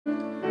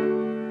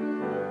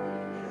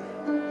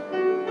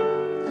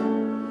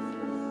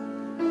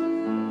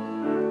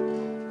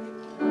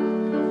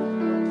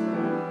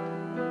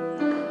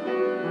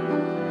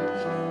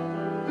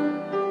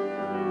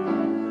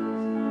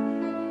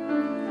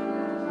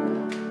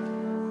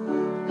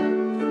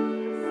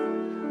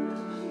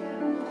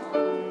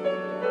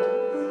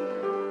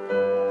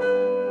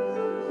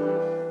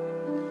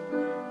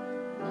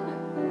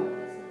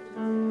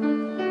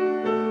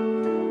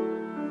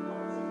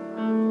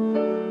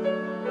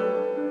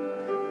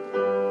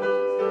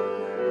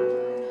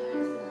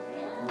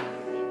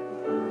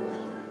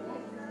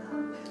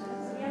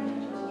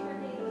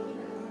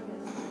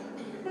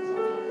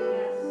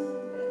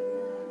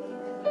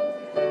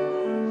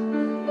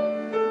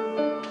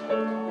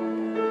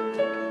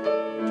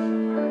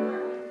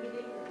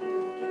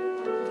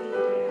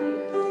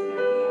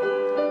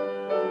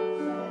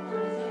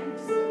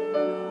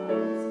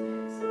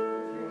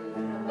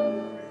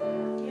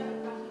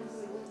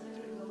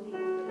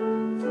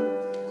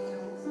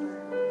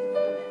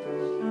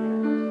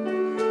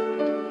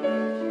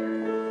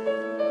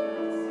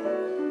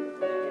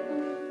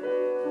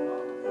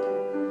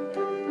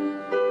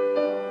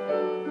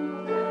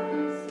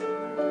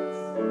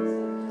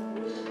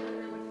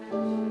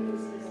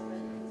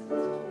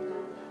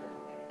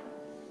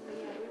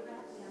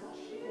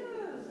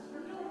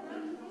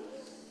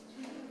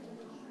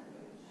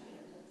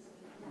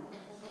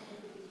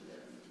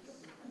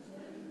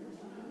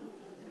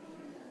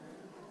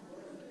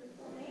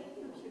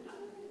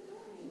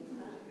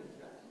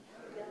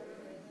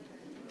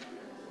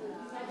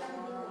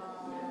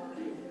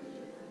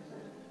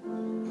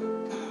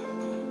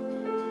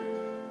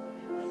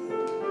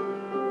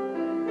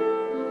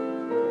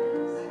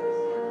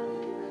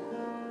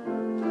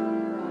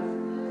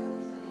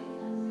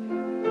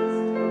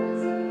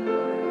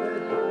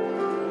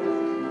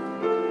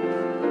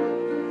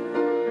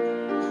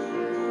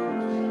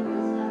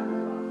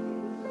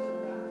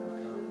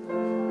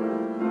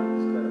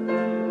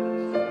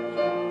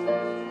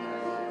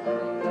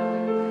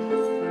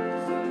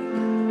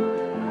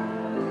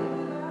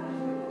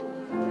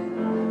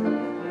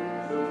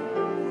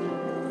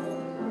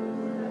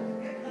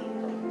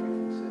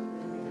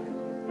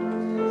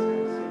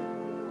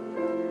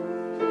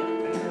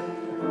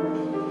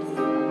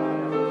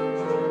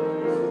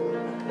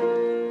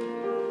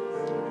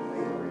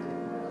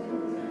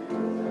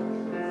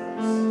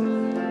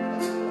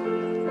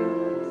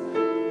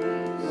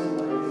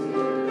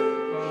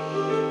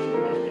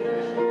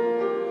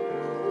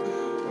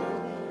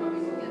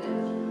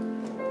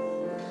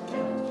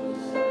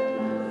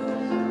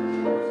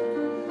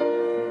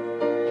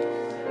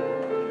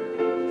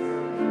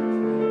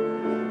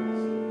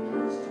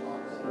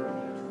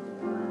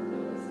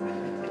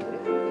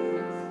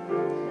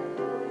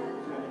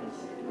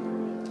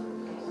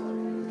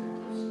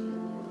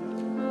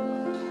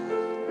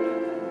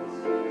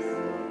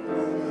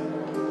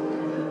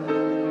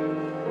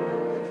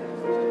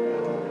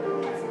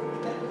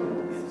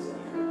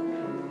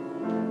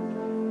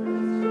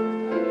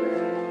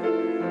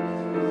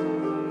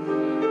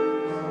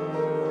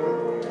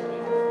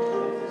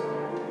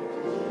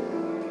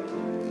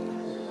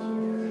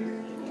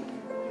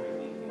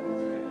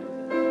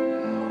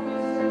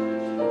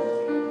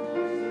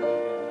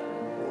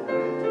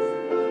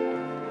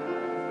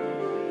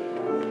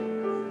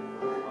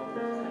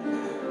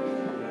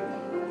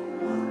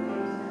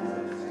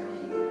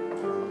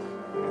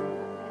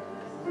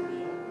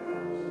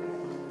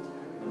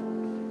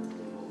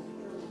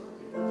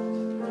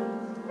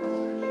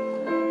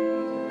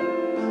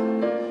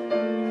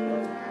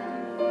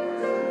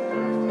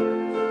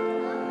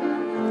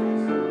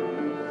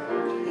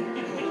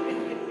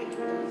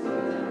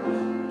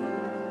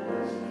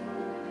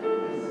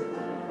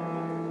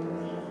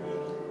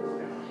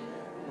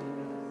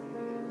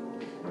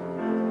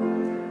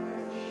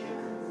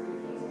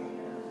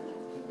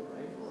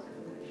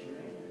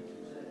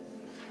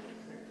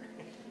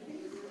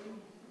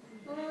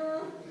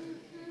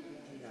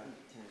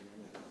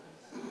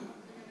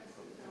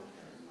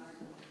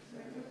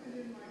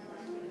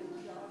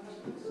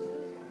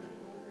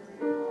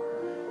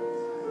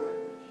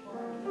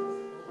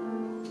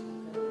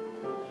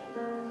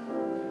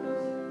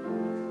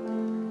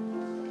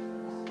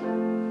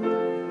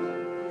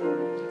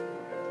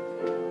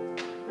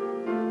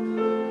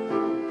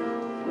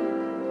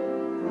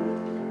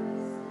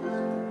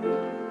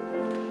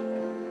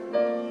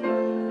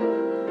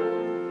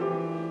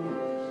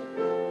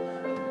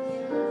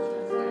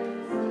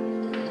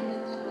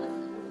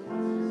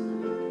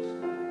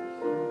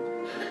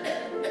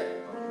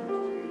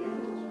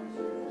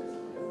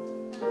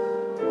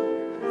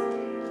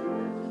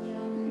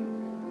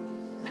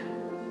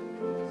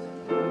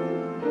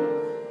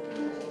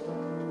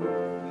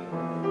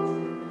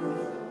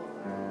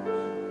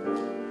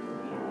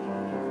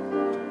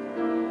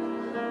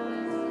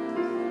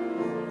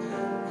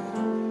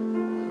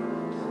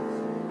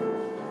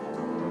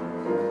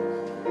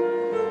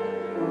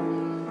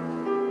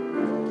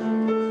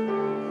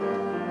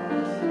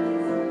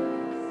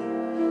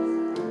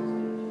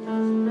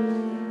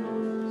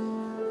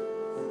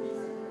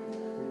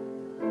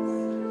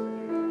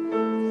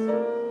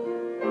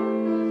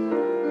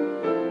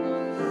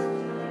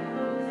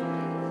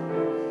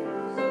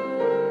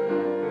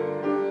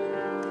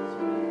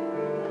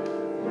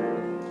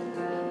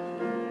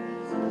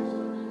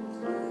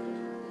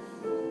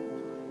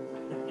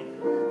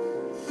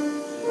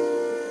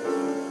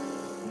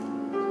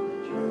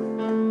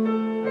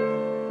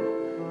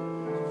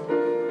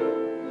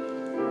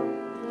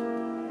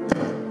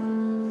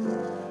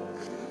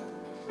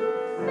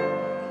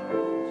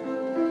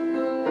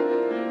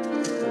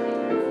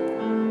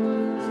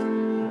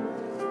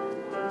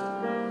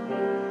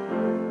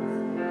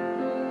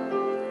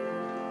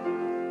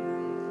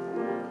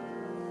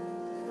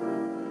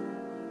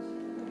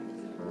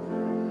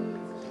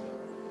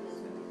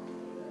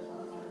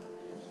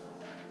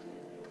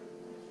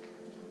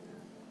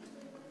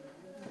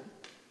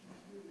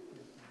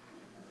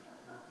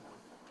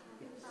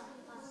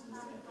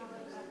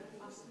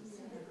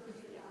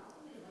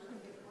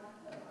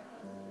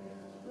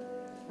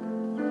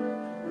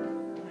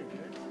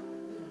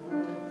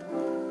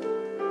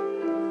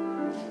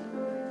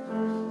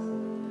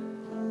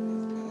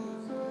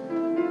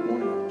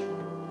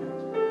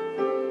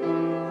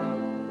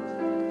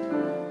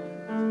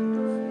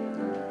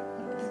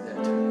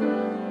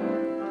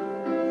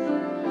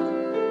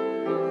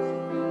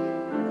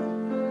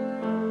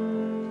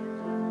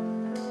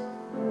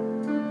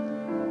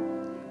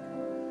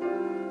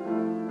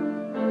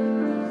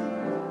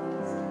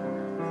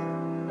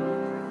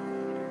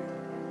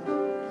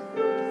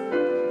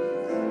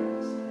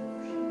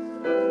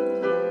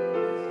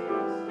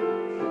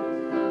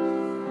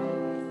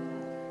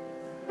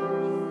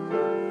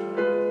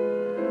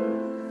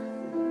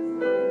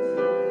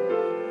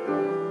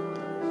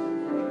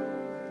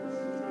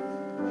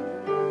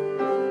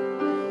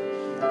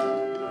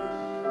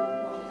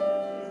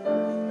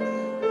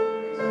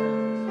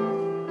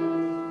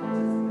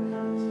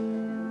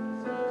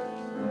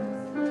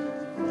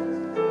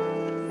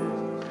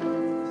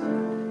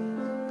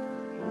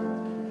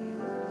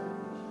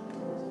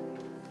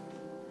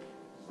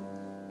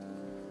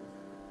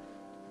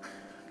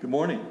Good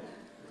morning.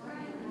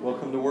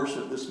 Welcome to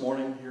worship this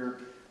morning here,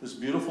 this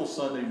beautiful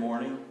Sunday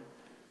morning.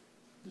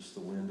 Just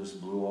the wind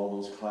just blew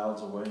all those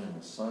clouds away and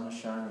the sun is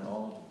shining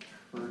all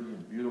pretty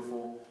and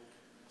beautiful.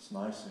 It's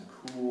nice and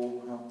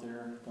cool out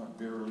there, not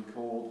bitterly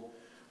cold.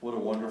 What a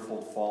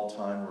wonderful fall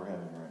time we're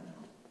having right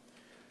now.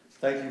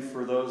 Thank you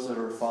for those that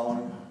are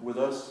following with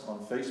us on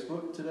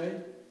Facebook today.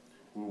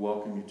 We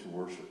welcome you to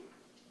worship.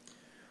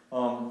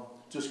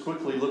 Just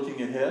quickly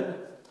looking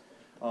ahead,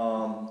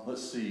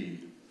 let's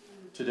see.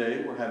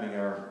 Today we're having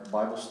our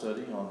Bible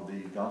study on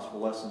the gospel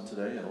lesson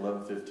today at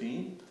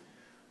 11:15.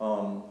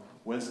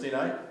 Wednesday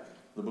night,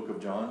 the book of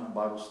John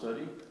Bible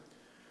study.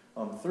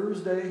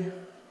 Thursday,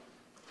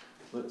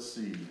 let's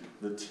see,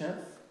 the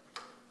 10th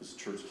is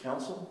church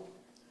council.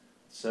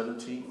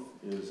 17th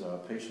is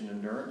patient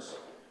endurance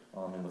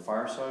in the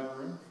fireside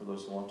room for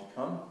those who want to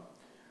come.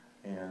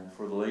 And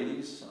for the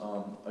ladies,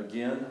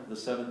 again, the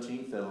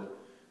 17th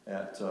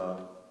at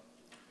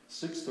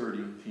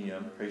 6:30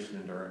 p.m., patient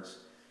endurance.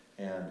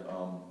 And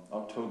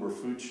October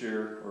food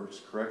share, or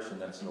correction,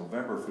 that's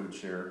November food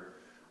share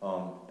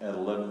at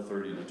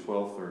 11:30 to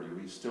 12:30.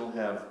 We still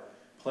have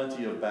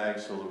plenty of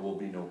bags, so there will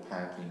be no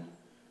packing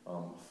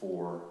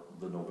for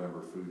the November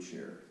food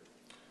share.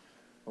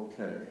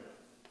 Okay,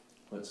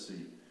 let's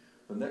see.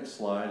 The next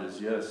slide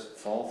is, yes,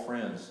 fall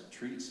friends,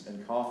 treats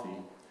and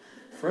coffee,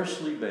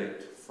 freshly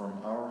baked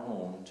from our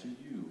home to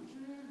you.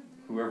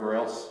 Whoever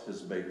else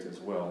has baked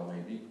as well,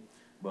 maybe.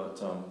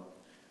 But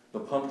the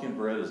pumpkin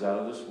bread is out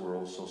of this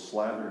world, so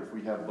slather, if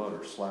we have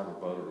butter, slather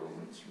butter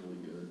over it. It's really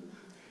good.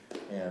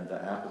 And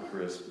the apple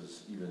crisp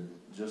is even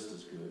just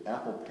as good.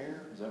 Apple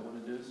pear, is that what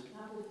it is?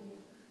 Apple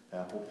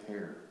pear. Apple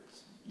pear.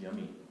 It's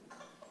yummy.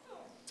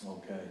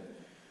 Okay.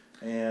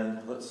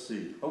 And let's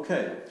see.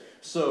 Okay,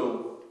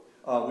 so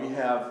we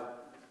have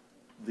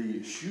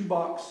the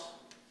shoebox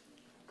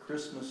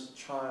Christmas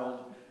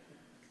child.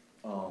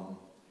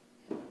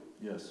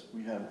 Yes,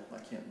 we have, I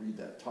can't read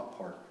that top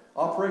part.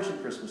 Operation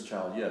Christmas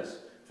Child, yes.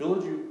 Fill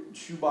a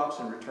shoebox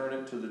and return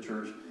it to the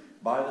church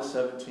by the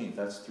 17th.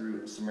 That's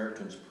through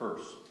Samaritan's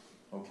Purse.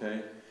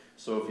 Okay?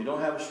 So if you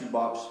don't have a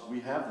shoebox, we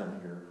have them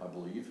here, I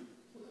believe.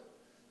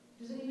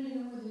 Does anybody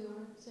know where they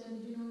are? Sam,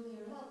 do you know where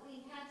they are? Well,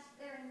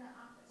 they're in the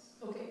office.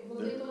 Okay,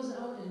 we'll get those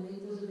out and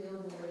make those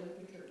available right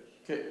after church.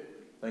 Okay,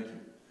 thank you.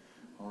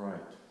 All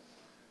right.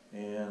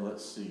 And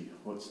let's see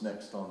what's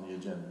next on the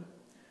agenda.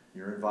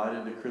 You're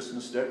invited to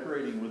Christmas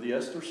decorating with the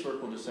Esther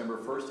Circle December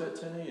 1st at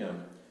 10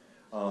 a.m.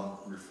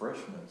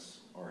 Refreshments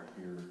are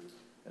here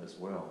as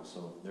well,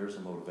 so there's a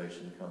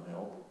motivation to come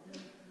help.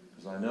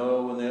 Because I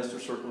know when the Esther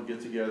Circle get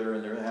together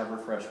and they have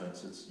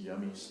refreshments, it's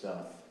yummy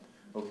stuff.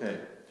 Okay,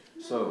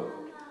 so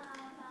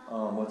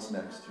what's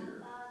next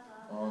here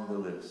on the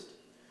list?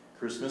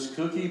 Christmas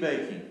cookie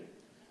baking,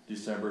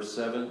 December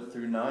 7th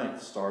through 9th,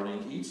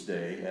 starting each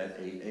day at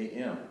 8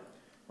 a.m.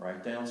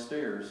 right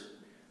downstairs.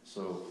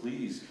 So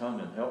please come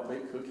and help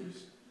bake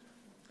cookies.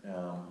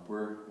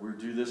 We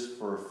do this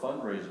for a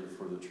fundraiser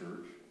for the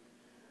church,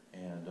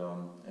 and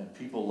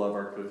people love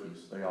our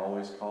cookies. They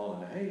always call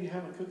and, hey, you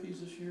having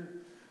cookies this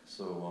year?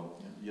 So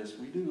yes,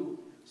 we do.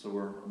 So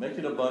we're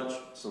making a bunch.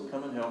 So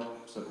come and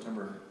help.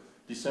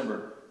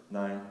 December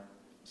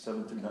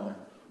 7 through 9.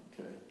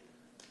 Okay.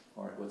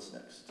 All right. What's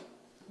next?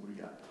 What do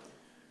we got?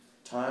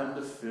 Time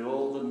to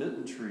fill the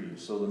mitten tree.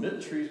 So the mitten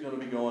tree is going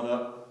to be going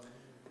up.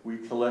 We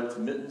collect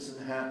mittens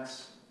and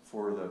hats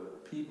for the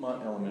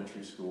Piedmont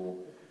Elementary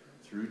School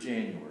through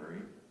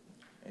January,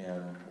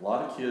 and a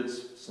lot of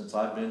kids, since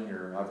I've been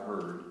here, I've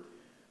heard,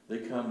 they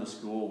come to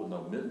school with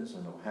no mittens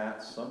and no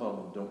hats. Some of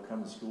them don't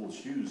come to school with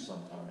shoes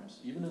sometimes,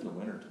 even in the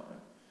wintertime.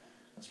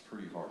 That's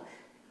pretty harsh.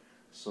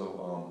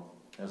 So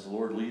as the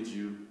Lord leads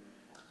you,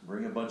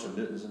 bring a bunch of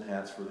mittens and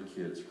hats for the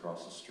kids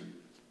across the street.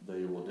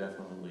 They will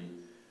definitely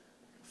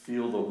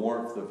feel the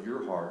warmth of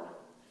your heart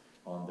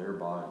on their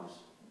bodies.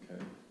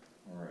 Okay?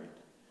 All right.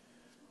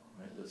 All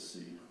right, let's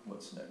see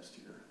what's next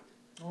here.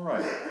 All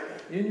right,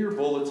 in your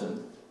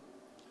bulletin,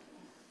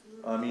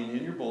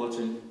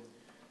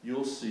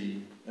 you'll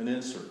see an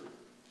insert.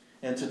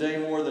 And today,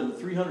 more than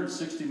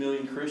 360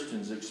 million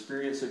Christians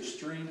experience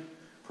extreme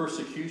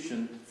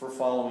persecution for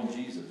following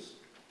Jesus.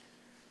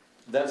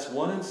 That's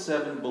 1 in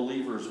 7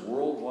 believers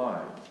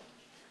worldwide.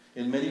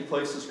 In many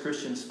places,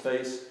 Christians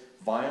face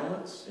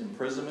violence,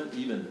 imprisonment,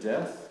 even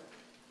death,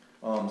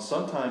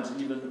 sometimes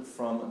even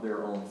from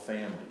their own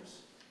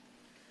families.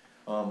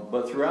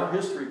 But throughout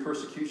history,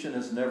 persecution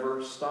has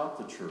never stopped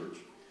the church.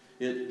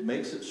 It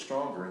makes it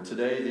stronger. And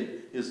today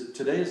is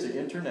the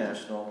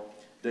International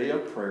Day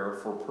of Prayer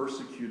for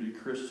Persecuted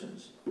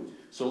Christians.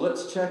 So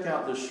let's check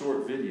out this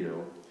short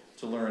video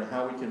to learn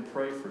how we can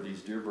pray for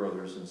these dear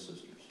brothers and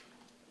sisters.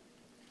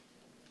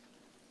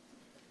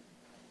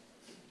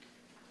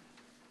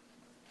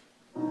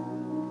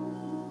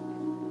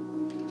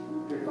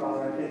 Dear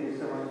Father, I thank you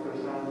so much for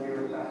the time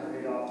here with Pastor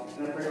Adolph.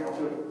 And I pray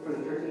also for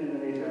the church in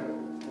Indonesia,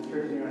 the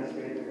church in the United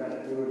States, God,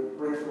 that we would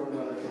pray for one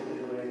another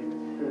individually,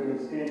 that we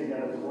would stand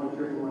together as one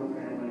church, one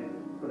family,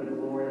 for the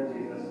glory of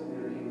Jesus and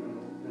your kingdom.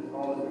 And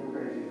all that we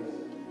pray, Jesus.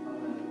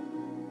 Amen.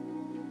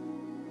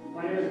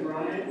 My name is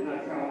Brian, and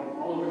I've traveled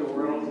all over the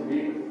world to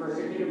meet with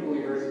persecuted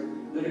believers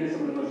living in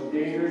some of the most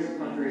dangerous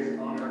countries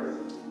on earth.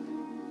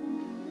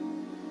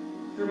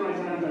 Through my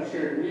times, I've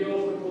shared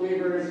meals with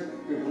believers,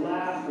 we've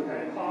laughed, we've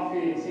had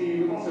coffee and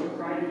tea, we've also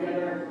cried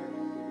together,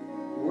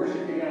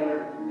 worshiped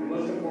together, and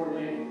most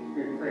importantly,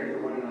 we've prayed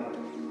for one another.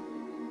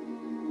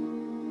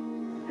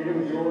 Give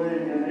him joy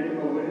and make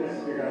him a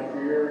witness to God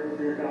for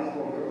your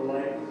gospel and for the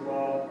light as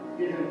well.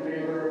 Give him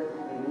favor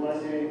and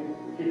blessing.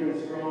 Keep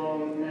him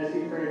strong. And as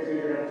he prays to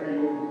you, I pray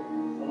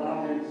you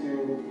allow him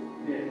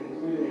to be a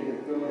completely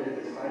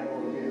devoted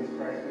disciple of Jesus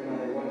Christ no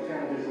matter what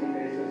challenges he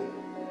faces.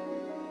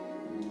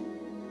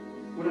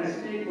 When I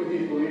speak with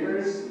these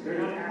believers, they're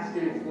not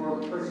asking for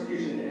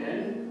persecution to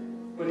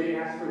end, but they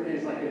ask for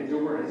things like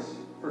endurance,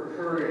 for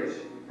courage,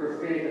 for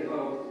faith and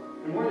hope.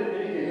 And more than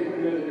anything, they want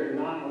to know that they're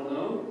not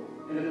alone,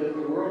 and that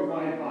the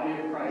worldwide body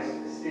of Christ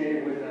is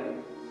standing with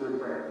them through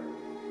prayer.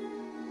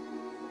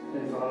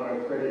 And Father, I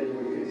pray that you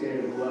would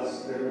continue to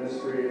bless their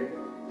ministry,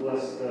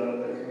 bless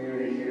the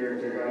community here,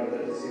 dear God,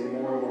 that to see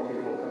more and more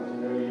people come to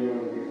know you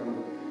and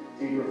become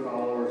deeper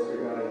followers,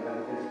 dear God, and have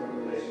an intimate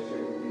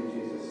relationship with you,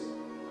 Jesus.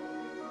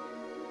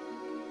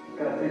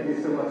 God, thank you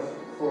so much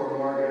for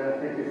Margaret.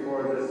 Thank you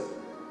for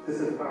this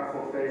is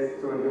powerful faith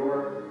to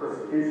endure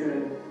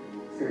persecution,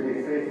 to be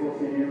faithful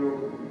to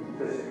you,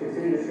 to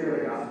continue to share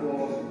the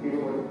gospel,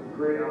 even with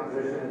great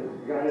opposition.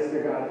 Guide us,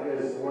 dear God,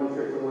 as one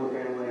church and one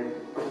family,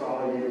 to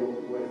follow you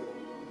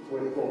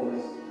with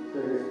boldness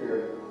through your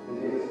Spirit. In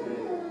Jesus'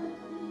 name.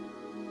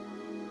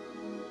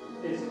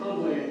 It's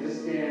humbling to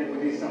stand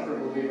with these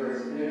suffering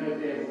believers and know that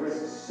they have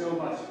risked so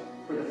much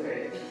for the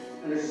faith.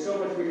 And there's so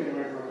much we can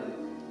learn from them.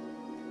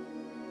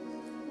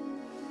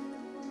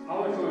 I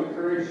want to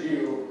encourage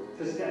you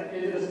to step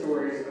into the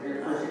stories of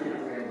your persecuted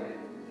family.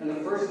 And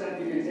the first step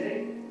you can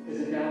take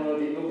is to download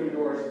the Open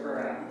Doors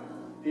prayer app.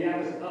 The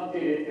app is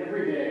updated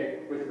every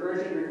day with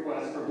urgent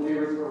requests for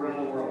believers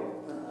around the world.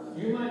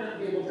 You might not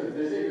be able to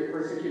visit your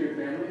persecuted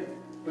family,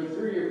 but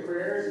through your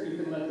prayers, you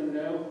can let them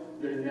know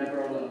they're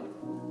never alone.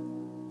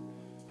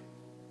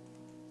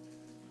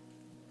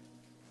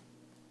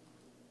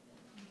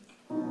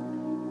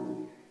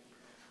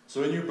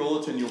 So in your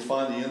bulletin, you'll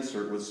find the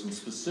insert with some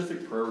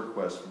specific prayer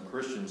requests from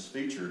Christians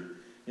featured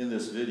in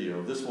this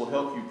video. This will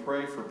help you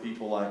pray for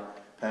people like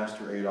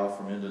Pastor Adolf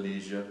from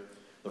Indonesia,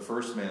 the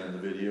first man in the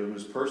video,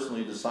 who's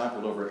personally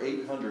discipled over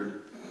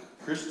 800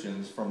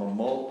 Christians from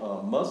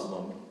a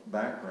Muslim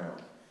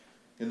background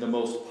in the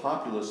most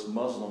populous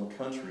Muslim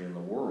country in the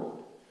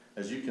world.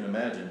 As you can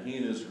imagine, he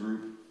and his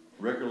group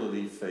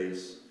regularly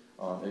face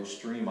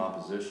extreme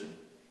opposition.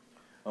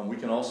 We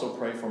can also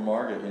pray for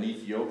Margaret in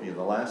Ethiopia,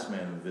 the last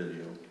man in the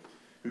video,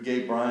 who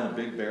gave Brian a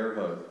big bear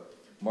hug.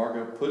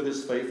 Margaret put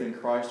his faith in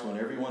Christ when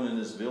everyone in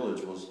his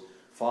village was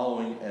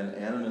following an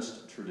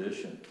animist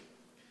tradition.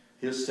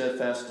 His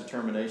steadfast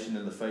determination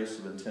in the face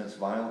of intense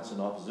violence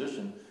and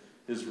opposition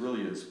is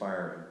really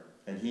inspiring,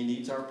 and he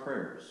needs our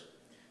prayers.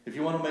 If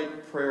you want to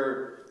make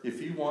prayer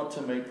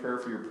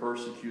for your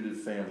persecuted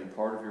family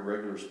part of your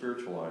regular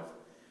spiritual life,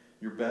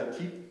 your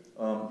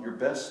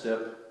best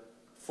step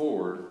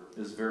forward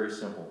is very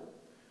simple.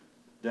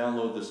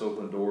 Download this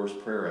Open Doors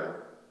prayer app.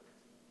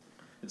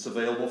 It's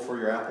available for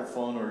your Apple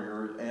phone or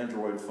your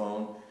Android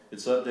phone.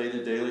 It's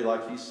updated daily,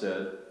 like he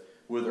said,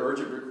 with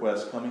urgent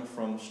requests coming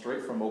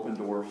straight from Open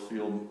Doors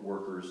field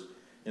workers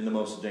in the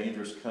most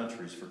dangerous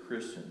countries for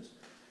Christians.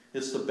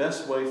 It's the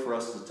best way for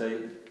us to stay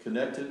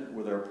connected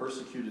with our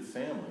persecuted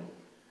family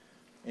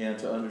and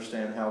to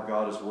understand how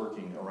God is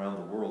working around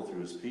the world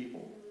through his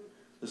people.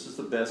 This is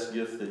the best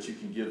gift that you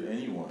can give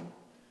anyone,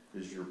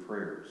 is your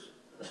prayers.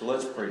 So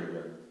let's pray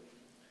together.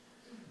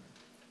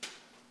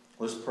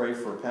 Let's pray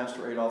for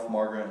Pastor Adolf,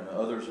 Margaret, and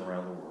others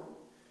around the world.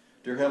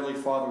 Dear Heavenly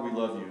Father, we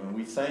love you, and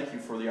we thank you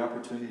for the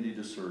opportunity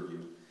to serve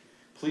you.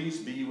 Please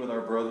be with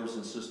our brothers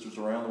and sisters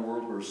around the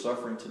world who are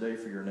suffering today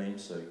for your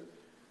name's sake.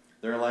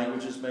 Their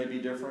languages may be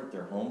different,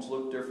 their homes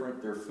look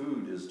different, their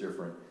food is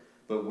different,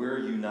 but we're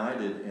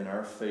united in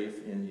our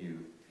faith in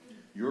you.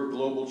 Your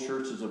global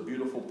church is a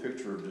beautiful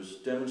picture of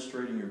just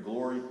demonstrating your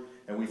glory,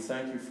 and we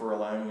thank you for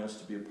allowing us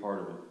to be a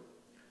part of it.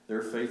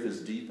 Their faith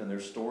is deep and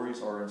their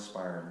stories are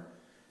inspiring.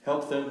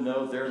 Help them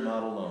know they're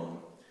not alone,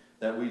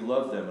 that we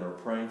love them and are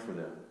praying for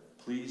them.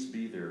 Please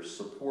be their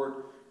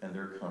support and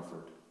their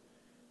comfort.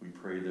 We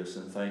pray this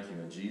and thank you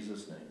in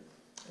Jesus' name.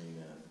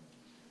 Amen.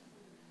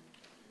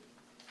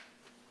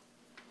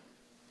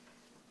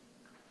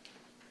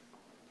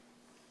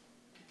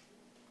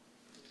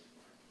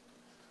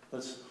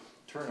 Let's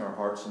turn our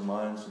hearts and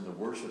minds into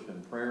worship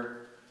and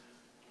prayer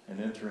and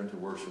enter into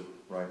worship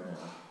right now.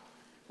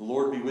 The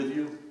Lord be with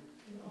you.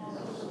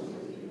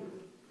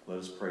 Let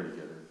us pray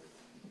together.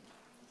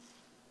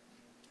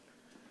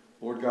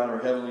 Lord God, our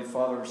Heavenly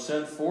Father,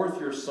 send forth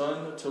your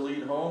Son to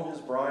lead home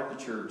his bride,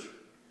 the church,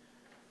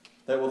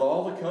 that with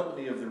all the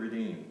company of the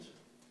redeemed,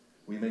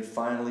 we may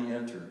finally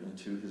enter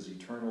into his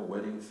eternal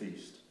wedding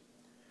feast.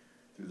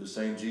 Through the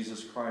same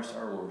Jesus Christ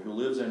our Lord, who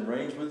lives and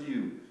reigns with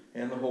you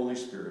and the Holy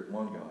Spirit,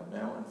 one God,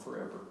 now and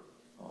forever.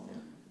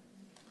 Amen.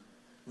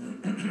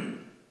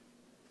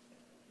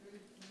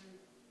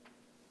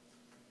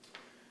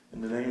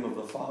 In the name of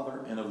the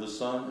Father, and of the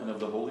Son, and of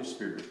the Holy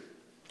Spirit.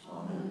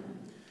 Amen.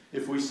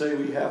 If we say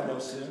we have no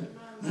sin,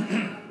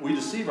 we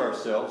deceive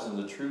ourselves, and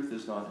the truth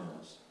is not in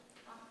us.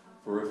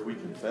 For if we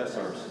confess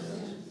our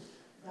sins,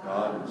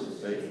 God is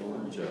faithful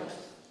and just,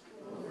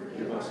 to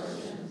forgive us our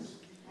sins,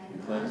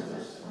 and cleanse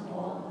us from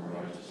all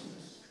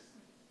unrighteousness.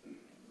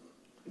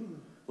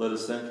 Let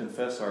us then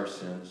confess our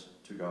sins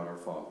to God our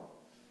Father.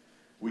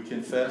 We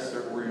confess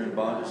that we are in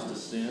bondage to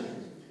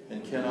sin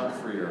and cannot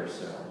free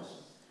ourselves.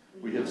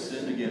 We have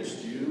sinned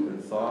against you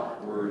in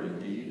thought, word, and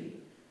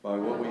deed, by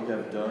what we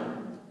have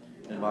done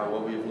and by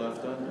what we have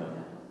left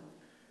undone.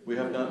 We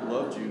have not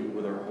loved you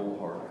with our whole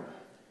heart.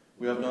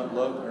 We have not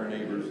loved our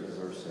neighbors as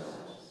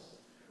ourselves.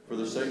 For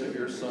the sake of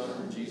your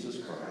Son, Jesus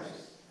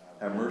Christ,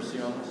 have mercy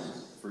on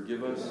us,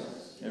 forgive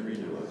us, and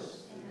renew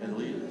us, and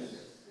lead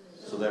us,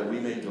 so that we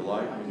may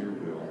delight in your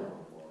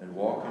will and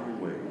walk in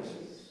your ways,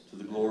 to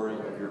the glory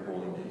of your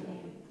holy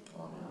name.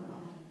 Amen.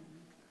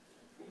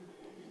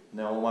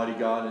 Now Almighty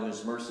God in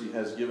his mercy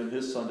has given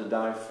his Son to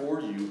die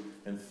for you,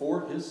 and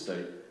for his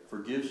sake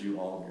forgives you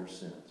all of your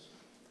sins.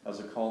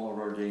 As a called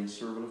and ordained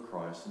servant of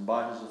Christ, and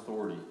by his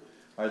authority,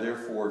 I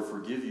therefore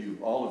forgive you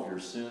all of your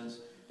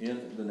sins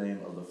in the name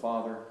of the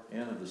Father,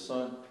 and of the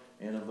Son,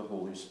 and of the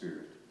Holy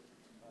Spirit.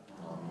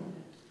 Amen.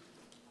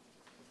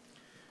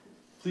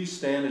 Please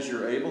stand as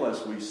you're able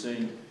as we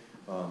sing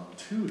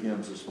two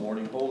hymns this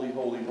morning, Holy,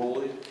 Holy,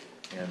 Holy,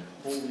 and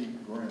Holy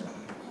Ground.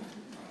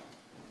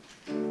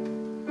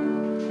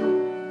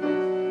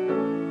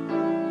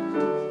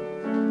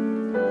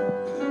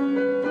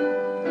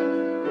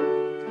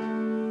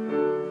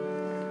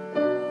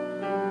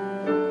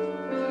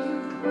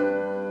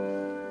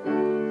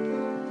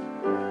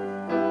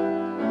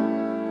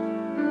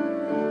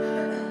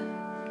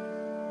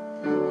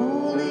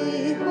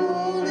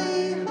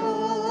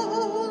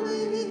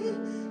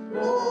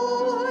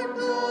 Lord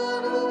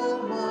God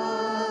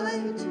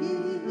Almighty,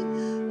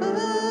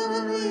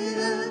 early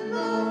in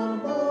the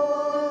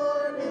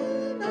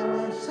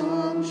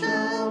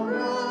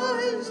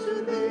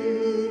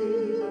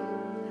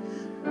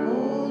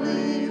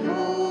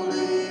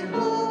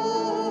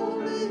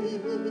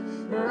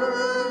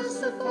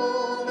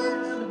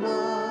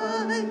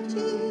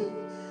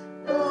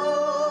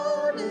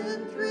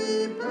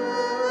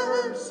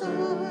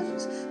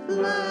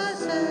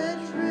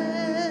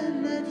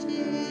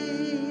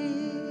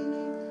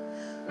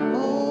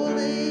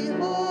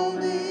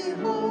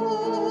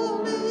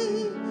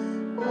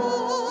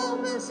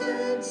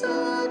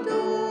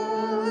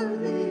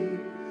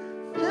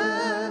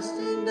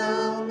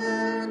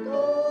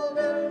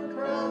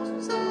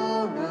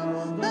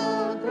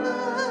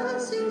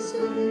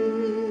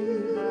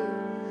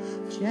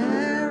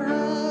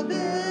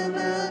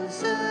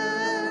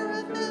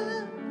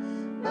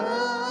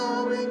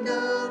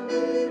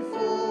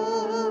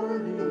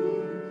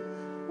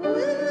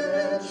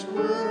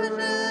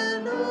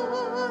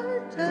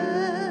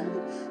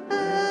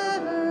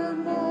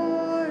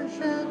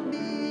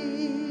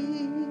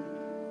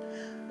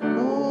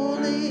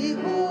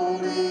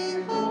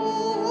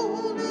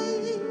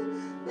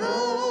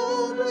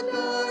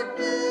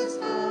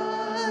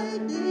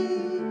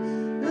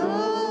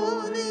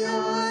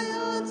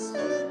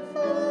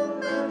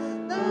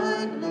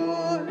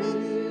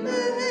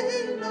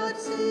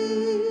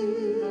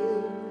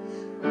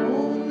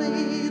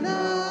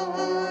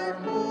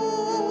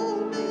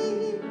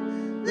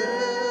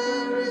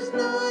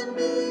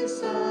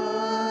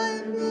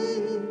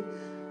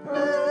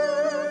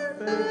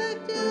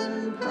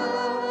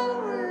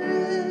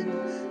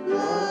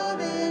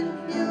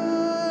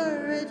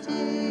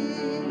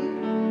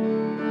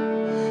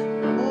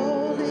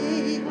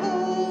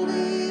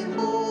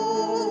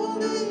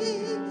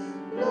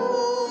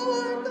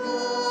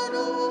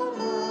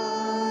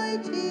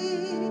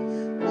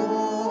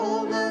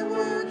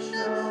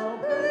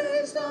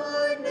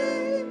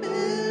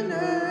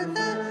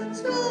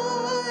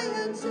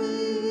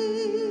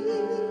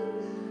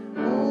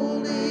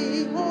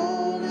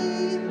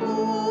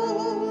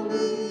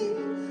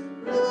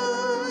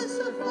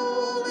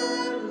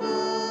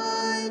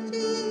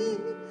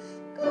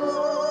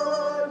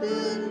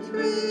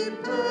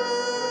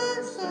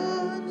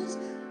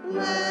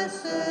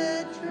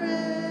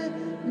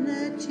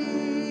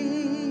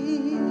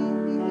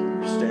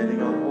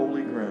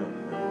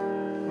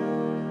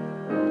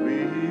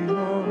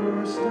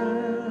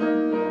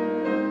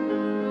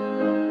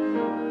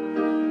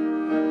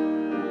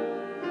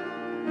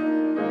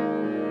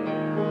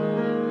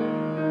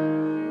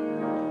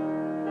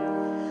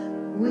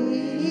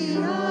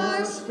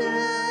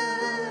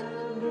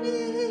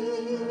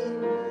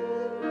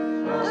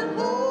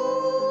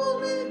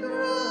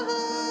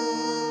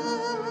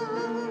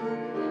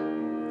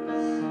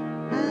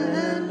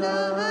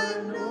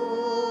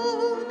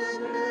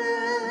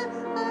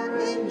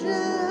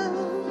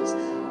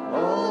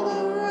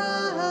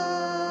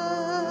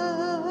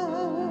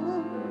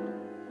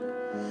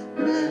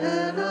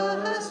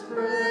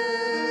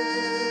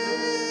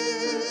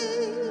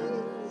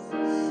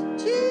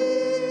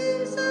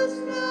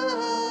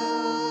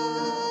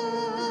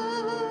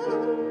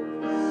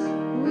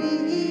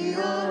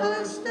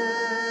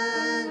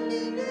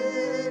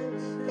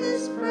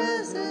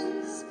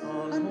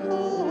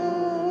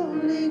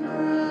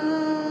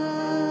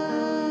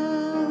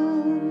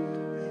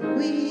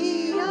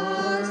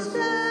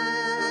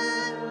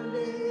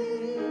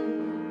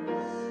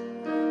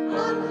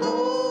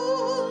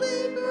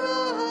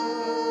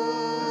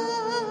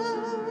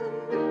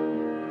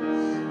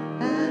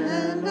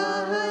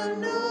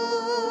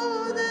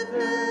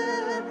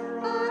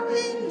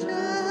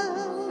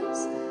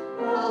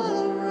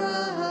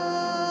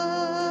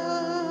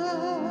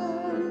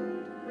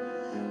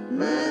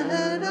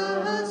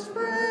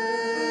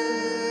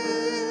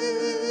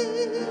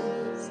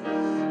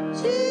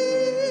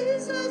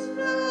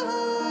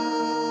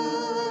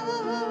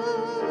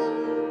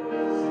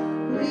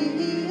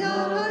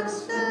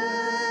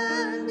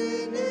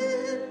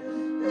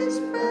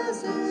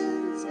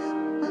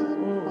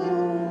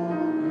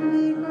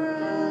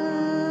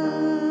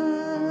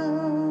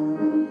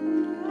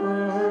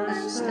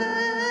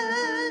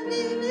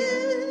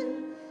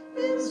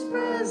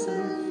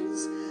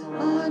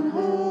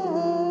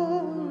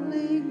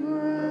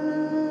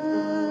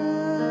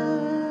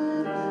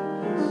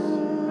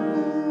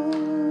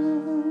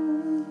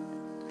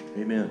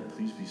Amen.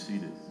 Please be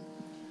seated.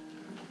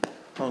 I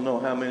don't know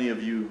how many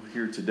of you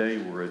here today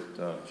were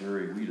at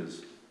Jerry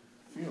Weeda's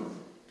funeral,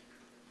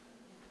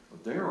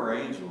 but there were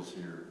angels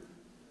here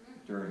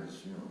during his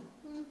funeral,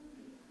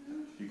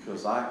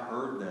 because I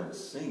heard them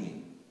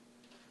singing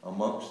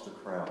amongst the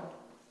crowd.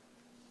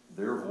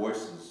 Their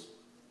voices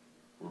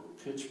were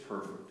pitch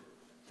perfect.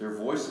 Their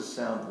voices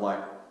sound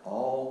like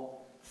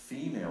all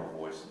female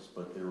voices,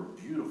 but they were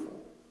beautiful.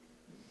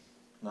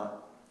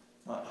 Not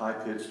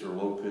high-pitched or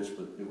low-pitched,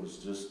 but it was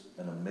just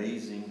an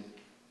amazing,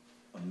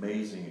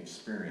 amazing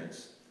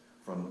experience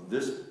from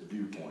this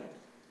viewpoint.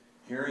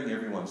 Hearing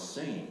everyone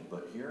sing,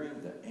 but hearing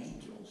the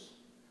angels.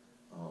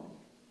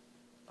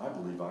 I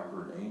believe I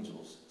heard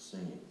angels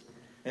singing.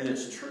 And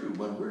it's true,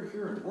 when we're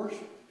here in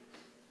worship,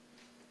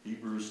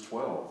 Hebrews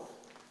 12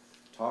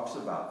 talks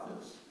about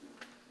this.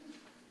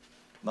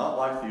 Not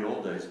like the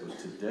old days, but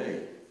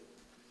today,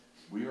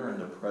 we are in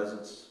the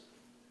presence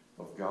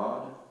of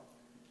God,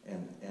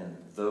 and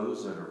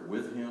those that are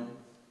with him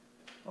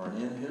are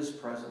in his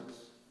presence.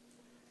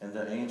 And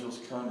the angels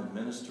come and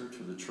minister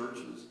to the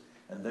churches,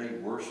 and they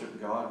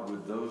worship God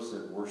with those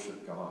that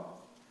worship God.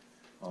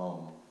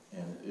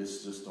 And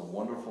it's just a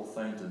wonderful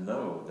thing to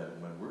know that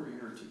when we're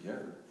here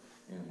together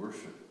in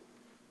worship,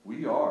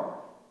 we are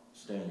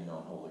standing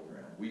on holy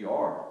ground. We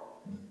are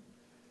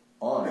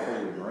on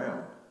holy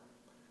ground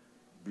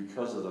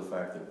because of the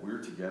fact that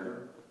we're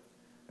together,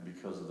 and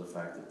because of the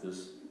fact that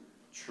this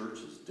church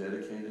is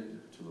dedicated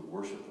to the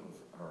worship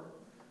of our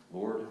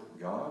Lord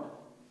God,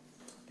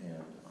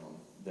 and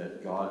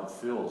that God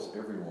fills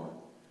everyone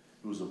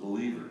who is a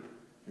believer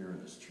here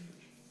in this church.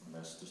 And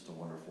that's just a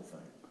wonderful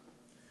thing.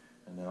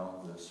 And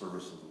now the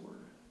service of the word.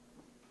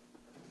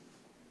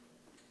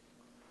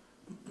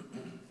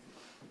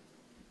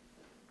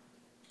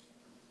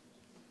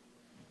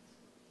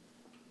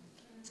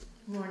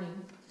 Good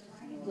morning.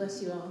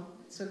 Bless you all.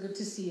 So good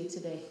to see you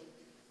today.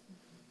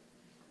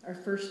 Our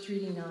first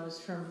reading now is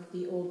from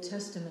the Old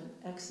Testament,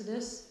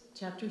 Exodus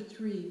chapter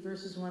 3,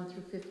 verses 1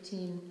 through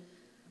 15.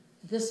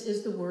 This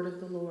is the word of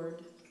the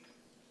Lord.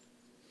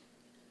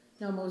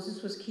 Now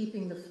Moses was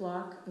keeping the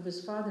flock of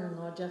his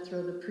father-in-law,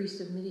 Jethro, the priest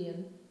of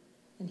Midian,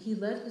 and he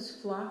led his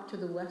flock to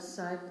the west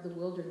side of the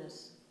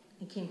wilderness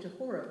and came to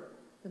Horeb,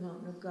 the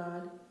mountain of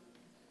God.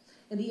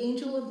 And the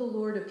angel of the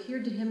Lord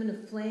appeared to him in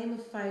a flame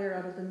of fire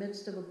out of the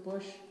midst of a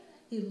bush.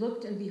 He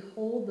looked, and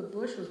behold, the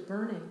bush was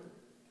burning,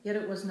 yet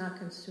it was not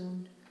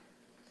consumed.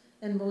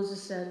 And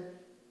Moses said,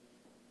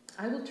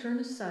 I will turn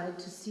aside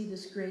to see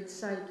this great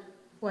sight,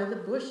 why the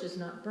bush is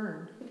not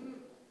burned.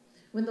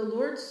 When the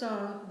Lord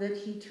saw that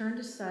he turned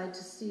aside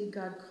to see,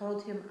 God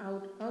called him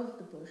out of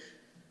the bush.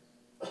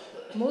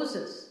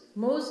 Moses,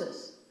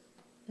 Moses.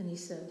 And he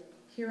said,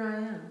 Here I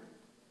am.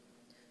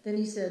 Then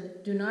he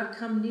said, Do not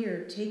come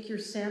near. Take your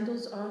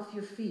sandals off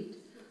your feet,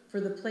 for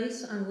the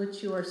place on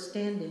which you are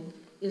standing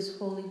is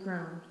holy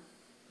ground.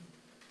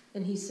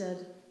 And he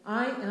said,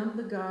 I am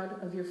the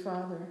God of your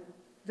father,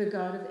 the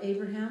God of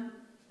Abraham,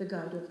 the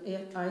God of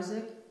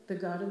Isaac, the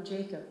God of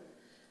Jacob.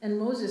 And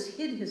Moses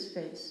hid his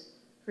face,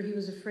 for he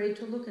was afraid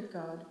to look at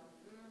God.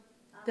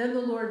 Then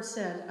the Lord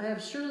said, I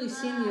have surely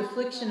seen the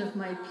affliction of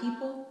my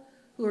people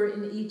who are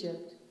in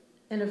Egypt,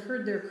 and have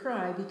heard their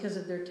cry because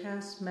of their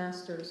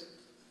taskmasters.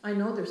 I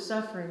know their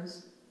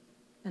sufferings,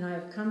 and I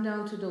have come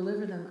down to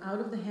deliver them out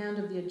of the hand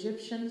of the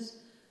Egyptians,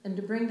 and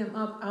to bring them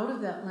up out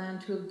of that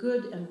land to a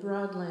good and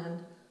broad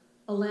land,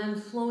 a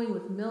land flowing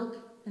with milk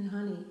and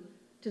honey,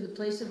 to the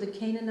place of the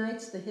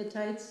Canaanites, the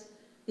Hittites,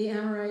 the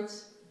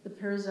Amorites, the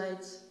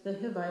Perizzites, the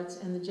Hivites,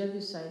 and the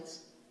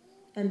Jebusites.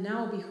 And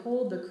now,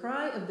 behold, the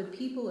cry of the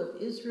people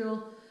of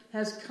Israel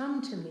has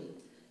come to me,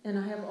 and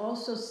I have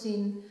also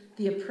seen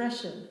the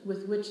oppression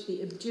with which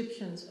the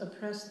Egyptians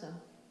oppress them.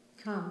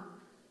 Come,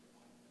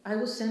 I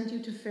will send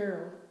you to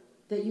Pharaoh,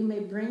 that you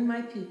may bring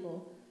my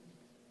people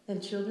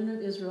and children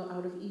of Israel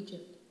out of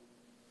Egypt.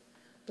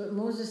 But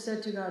Moses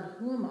said to God,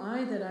 Who am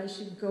I that I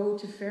should go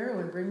to Pharaoh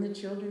and bring the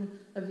children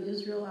of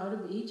Israel out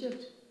of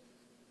Egypt?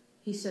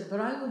 He said, But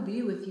I will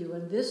be with you,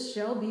 and this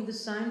shall be the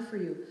sign for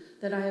you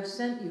that I have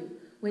sent you.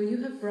 When you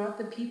have brought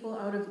the people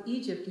out of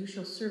Egypt, you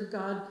shall serve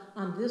God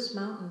on this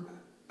mountain.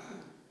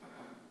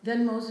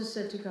 Then Moses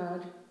said to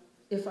God,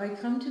 If I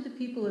come to the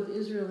people of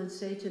Israel and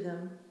say to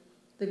them,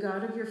 The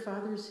God of your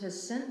fathers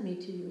has sent me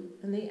to you,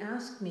 and they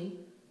ask me,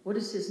 What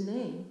is his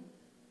name?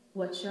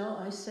 What shall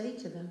I say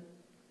to them?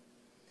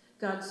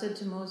 God said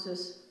to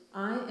Moses,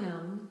 I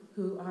am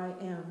who I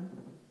am.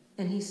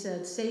 And he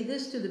said, Say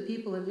this to the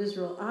people of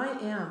Israel, I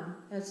am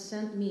has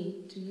sent me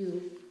to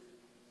you.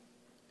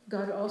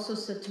 God also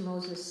said to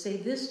Moses, Say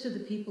this to the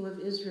people of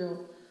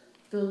Israel,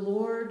 The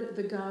Lord,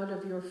 the God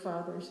of your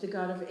fathers, the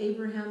God of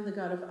Abraham, the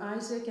God of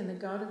Isaac, and the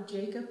God of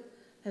Jacob,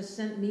 has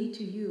sent me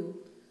to you.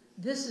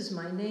 This is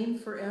my name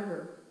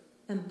forever,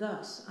 and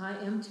thus I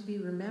am to be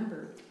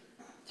remembered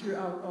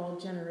throughout all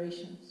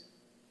generations.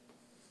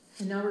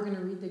 And now we're going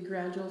to read the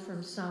gradual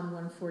from Psalm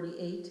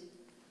 148.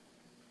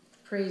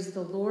 Praise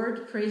the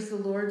Lord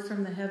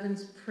from the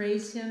heavens,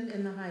 praise him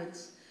in the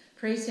heights.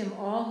 Praise him,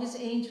 all his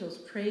angels,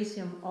 praise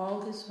him,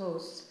 all his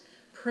hosts.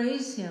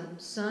 Praise him,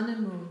 sun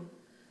and moon.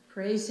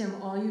 Praise him,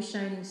 all you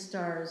shining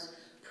stars.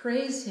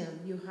 Praise him,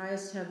 you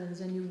highest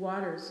heavens, and you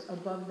waters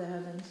above the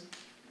heavens.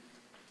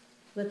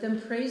 Let them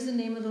praise the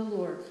name of the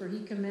Lord, for he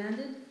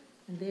commanded,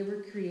 and they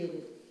were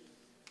created.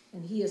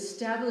 And he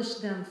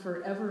established them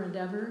forever and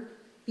ever.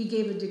 He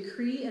gave a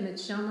decree, and it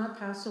shall not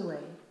pass away.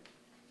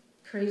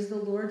 Praise the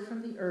Lord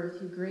from the earth,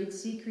 you great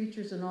sea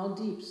creatures and all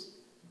deeps.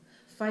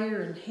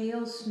 Fire and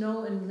hail,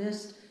 snow and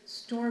mist,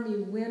 stormy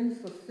wind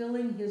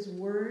fulfilling his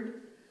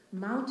word,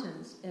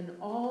 mountains and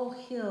all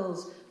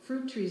hills,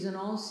 fruit trees and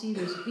all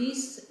cedars,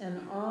 beasts and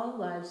all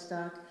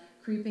livestock,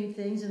 creeping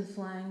things and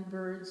flying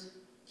birds,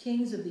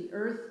 kings of the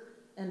earth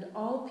and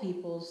all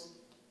peoples,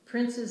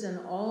 princes and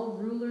all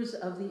rulers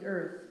of the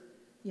earth,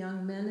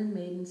 young men and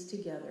maidens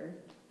together,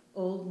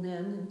 old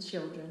men and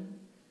children.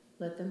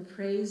 Let them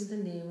praise the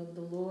name of the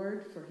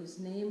Lord, for his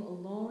name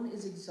alone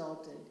is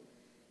exalted.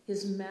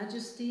 His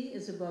majesty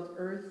is above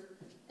earth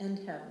and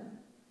heaven.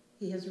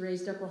 He has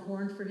raised up a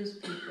horn for his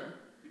people,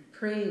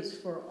 praise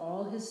for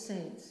all his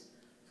saints,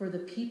 for the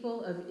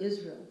people of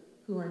Israel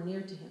who are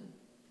near to him.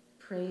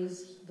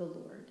 Praise the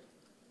Lord.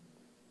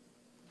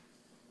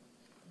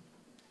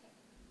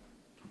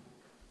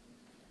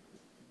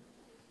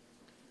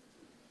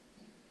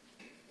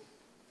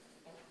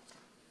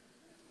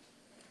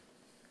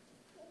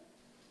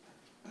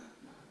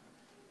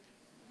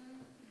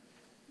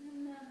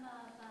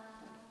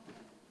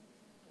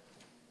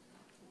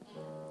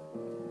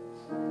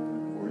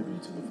 Glory be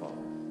to the Father.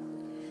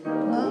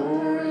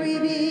 Glory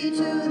be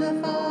to the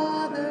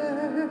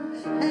Father,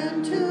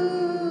 and to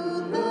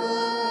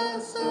the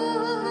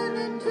Son,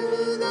 and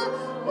to the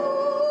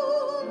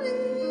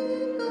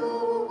Holy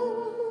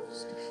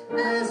Ghost,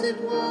 as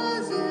it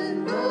was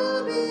in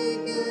the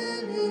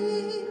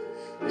beginning,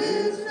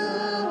 is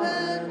now,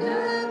 and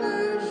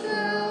ever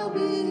shall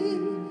be,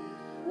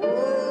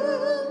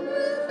 world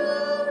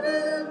without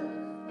end.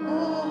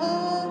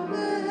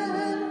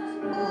 Amen.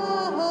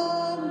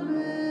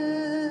 Amen.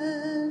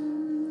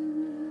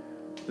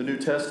 The New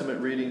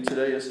Testament reading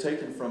today is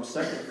taken from 2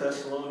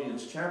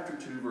 Thessalonians chapter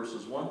 2,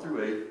 verses 1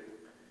 through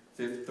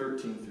 8,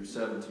 13 through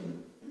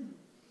 17.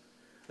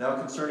 Now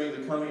concerning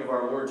the coming of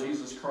our Lord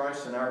Jesus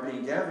Christ and our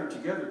being gathered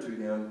together to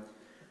him,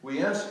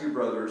 we ask you,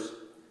 brothers,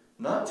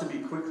 not to be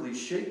quickly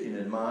shaken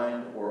in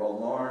mind or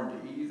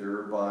alarmed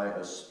either by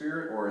a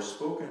spirit or a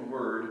spoken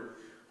word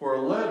or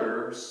a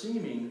letter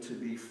seeming to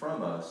be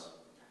from us,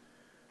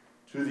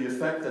 to the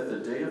effect that the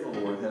day of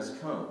the Lord has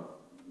come.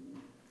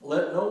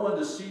 Let no one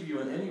deceive you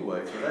in any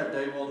way, for that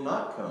day will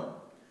not come,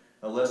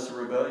 unless the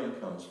rebellion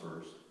comes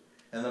first,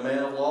 and the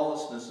man of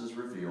lawlessness is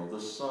revealed, the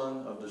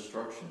son of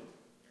destruction,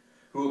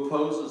 who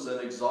opposes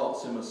and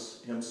exalts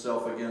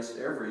himself against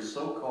every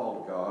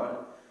so-called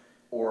God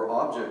or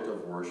object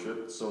of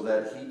worship, so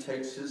that he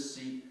takes his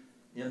seat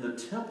in the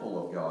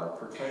temple of God,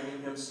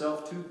 proclaiming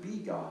himself to be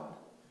God.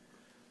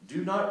 Do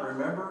you not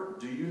remember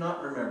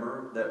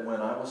that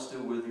when I was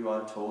still with you,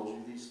 I told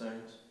you these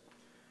things?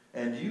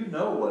 And you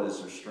know what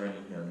is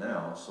restraining him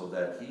now, so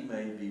that he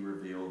may be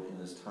revealed in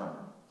his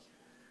time.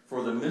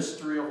 For the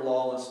mystery of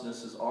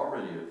lawlessness is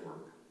already at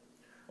work.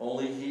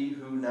 Only he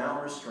who now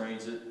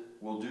restrains it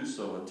will do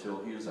so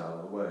until he is out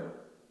of the way.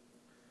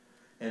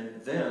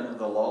 And then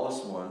the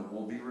lawless one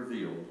will be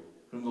revealed,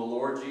 whom the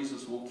Lord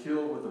Jesus will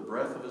kill with the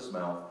breath of his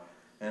mouth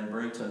and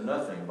bring to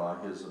nothing by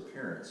his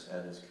appearance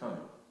at his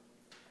coming.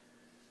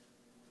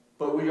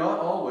 But we ought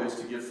always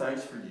to give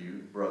thanks for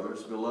you,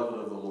 brothers, beloved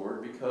of the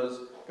Lord, because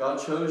God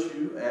chose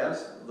you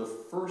as the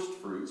first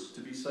fruits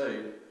to be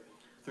saved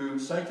through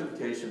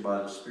sanctification by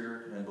the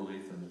Spirit and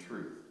belief in the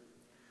truth.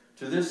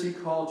 To this he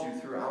called you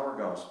through our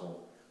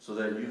gospel, so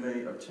that you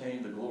may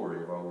obtain the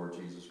glory of our Lord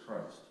Jesus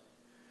Christ.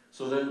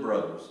 So then,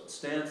 brothers,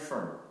 stand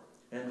firm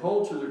and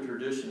hold to the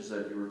traditions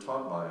that you were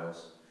taught by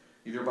us,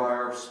 either by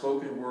our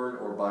spoken word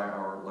or by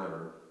our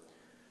letter.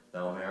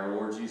 Now may our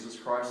Lord Jesus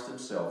Christ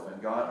himself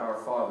and God our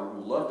Father,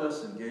 who loved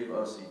us and gave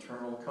us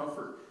eternal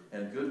comfort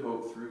and good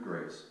hope through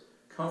grace,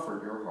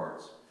 comfort your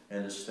hearts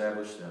and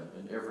establish them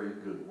in every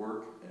good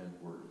work and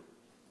word.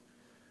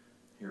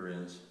 Here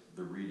ends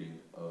the reading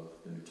of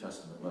the New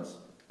Testament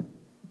lesson.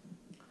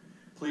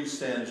 Please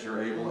stand as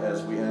you're able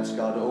as we ask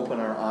God to open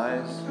our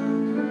eyes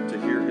to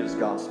hear his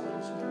gospel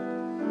this morning.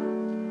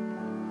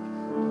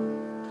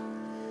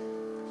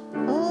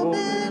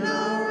 Open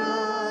our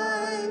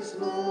eyes,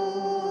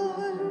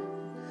 Lord.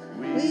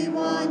 We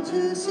want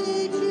to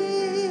see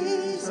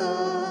Jesus,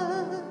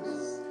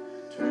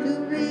 to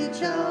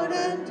reach out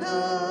and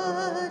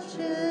touch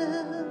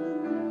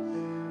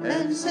him,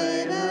 and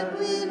say that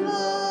we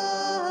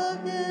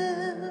love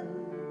him.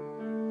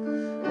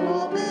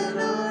 Open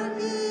our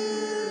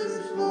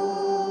ears,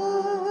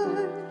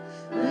 Lord,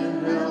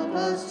 and help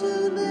us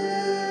to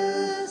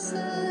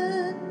listen.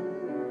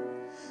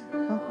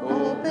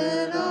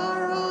 Open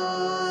our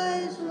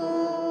eyes,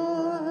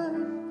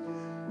 Lord.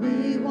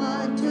 We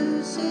want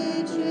to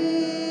see Jesus.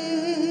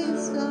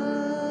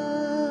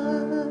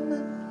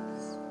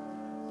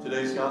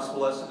 Today's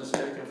gospel lesson is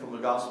taken from the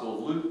Gospel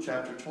of Luke,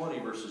 chapter 20,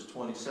 verses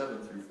 27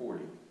 through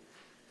 40.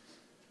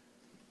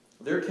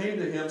 there came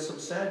to him some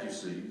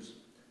Sadducees,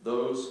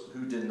 those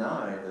who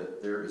deny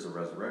that there is a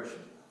resurrection.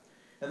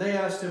 And they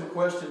asked him a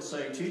question,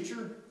 saying,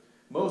 Teacher,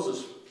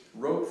 Moses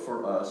wrote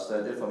for us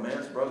that if a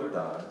man's brother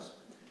dies,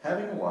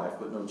 having a wife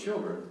but no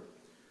children,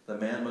 the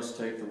man must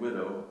take the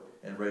widow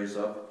and raise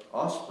up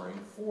offspring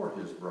for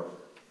his brother.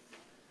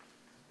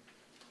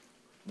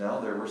 Now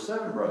there were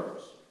 7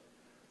 brothers.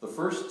 The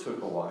first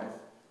took a wife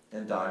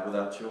and died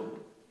without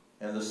children,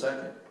 and the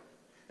second.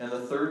 And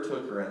the third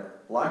took her, and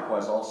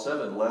likewise all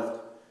 7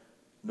 left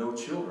no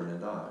children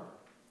and died.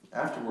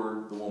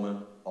 Afterward the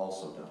woman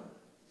also died.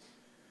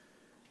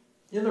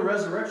 In the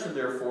resurrection,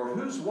 therefore,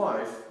 whose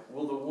wife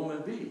will the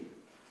woman be?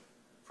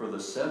 For the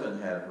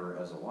 7 had her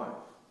as a wife.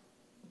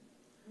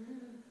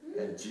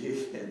 And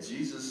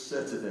Jesus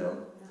said to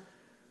them,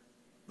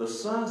 the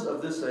sons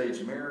of this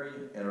age marry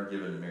and are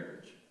given in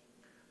marriage.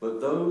 But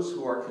those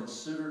who are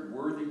considered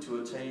worthy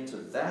to attain to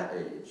that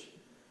age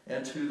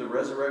and to the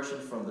resurrection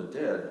from the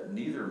dead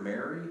neither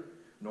marry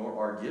nor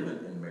are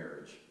given in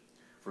marriage.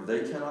 For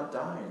they cannot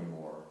die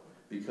anymore,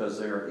 because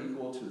they are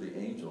equal to the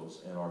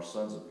angels and are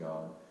sons of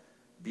God,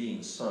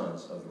 being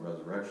sons of the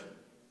resurrection.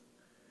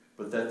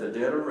 But that the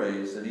dead are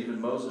raised, and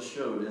even Moses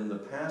showed in the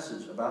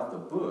passage about the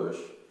bush,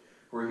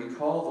 where he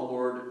called the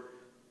Lord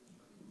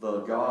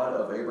the God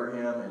of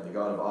Abraham and the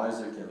God of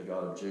Isaac and the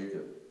God of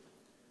Jacob.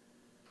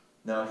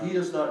 Now he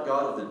is not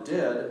God of the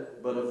dead,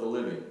 but of the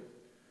living.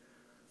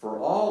 For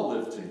all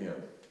live to him.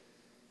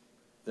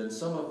 Then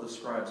some of the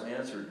scribes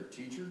answered,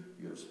 Teacher,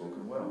 you have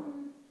spoken well.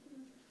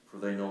 For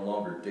they no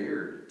longer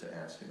dared to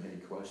ask him any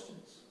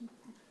questions.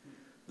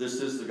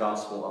 This is the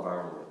gospel of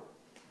our Lord.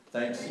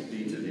 Thanks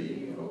be to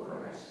thee, O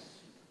Christ.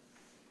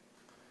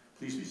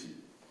 Please be seated.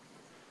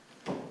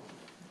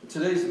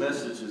 Today's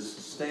message is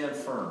Stand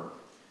Firm.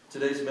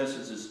 Today's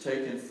message is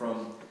taken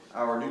from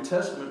our New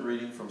Testament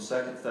reading from 2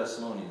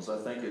 Thessalonians. I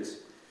think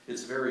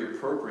it's very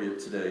appropriate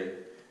today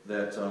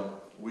that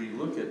we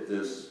look at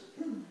this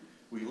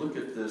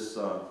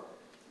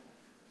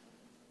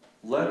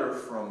letter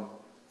from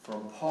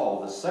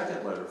Paul, the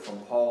second letter from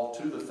Paul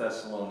to the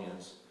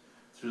Thessalonians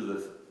through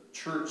the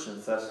church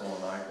in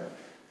Thessalonica.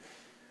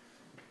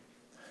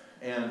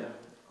 And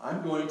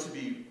I'm going to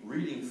be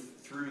reading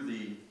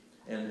through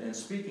and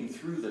speaking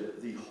through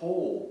the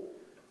whole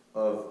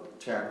of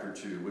chapter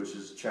 2, which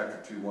is chapter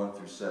 2, 1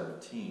 through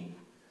 17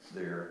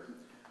 there,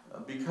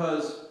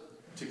 because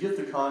to get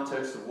the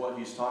context of what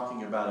he's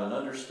talking about and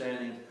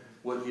understanding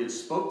what he had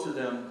spoke to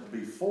them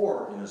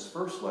before in his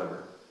first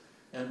letter.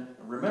 And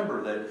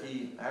remember that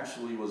he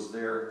actually was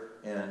there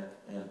and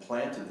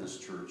planted this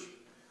church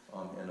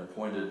and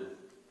appointed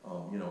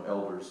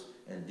elders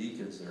and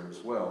deacons there as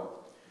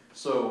well.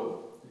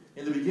 So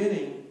in the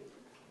beginning,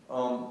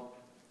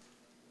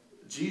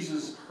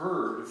 Jesus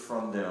heard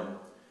from them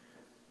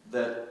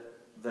that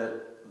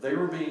they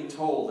were being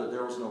told that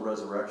there was no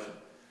resurrection,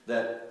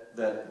 that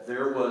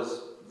there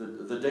was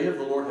the day of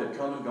the Lord had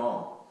come and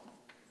gone.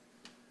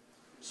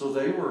 So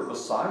they were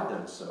beside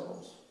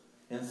themselves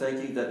in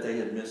thinking that they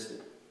had missed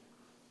it.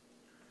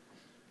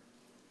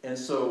 And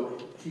so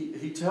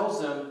he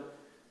tells them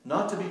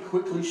not to be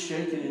quickly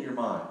shaken in your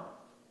mind.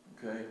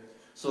 Okay?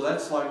 So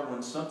that's like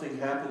when something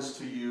happens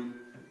to you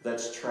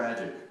that's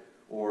tragic,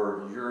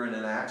 or you're in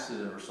an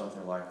accident or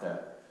something like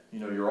that.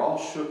 You're all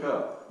shook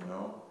up,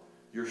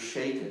 You're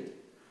shaken.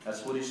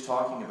 That's what he's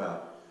talking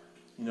about.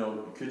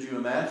 Could you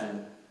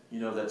imagine,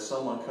 that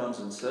someone comes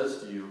and says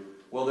to you,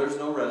 well, there's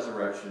no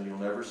resurrection. You'll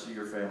never see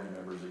your family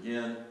members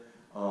again.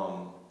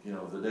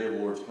 The day of the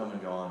Lord's come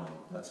and gone, and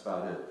that's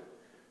about it.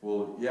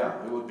 Well,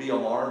 yeah, it would be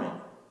alarming.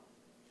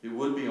 It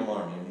would be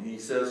alarming. And he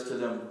says to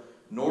them,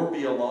 nor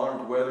be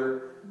alarmed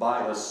whether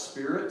by a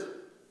spirit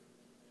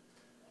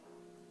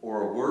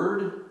or a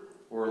word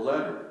or a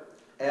letter,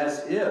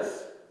 as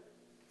if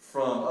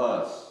from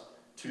us,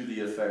 to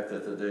the effect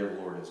that the day of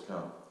the Lord has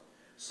come.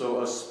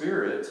 So a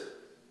spirit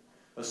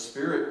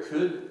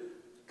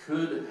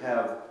could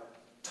have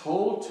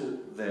told to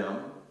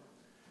them,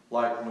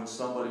 like when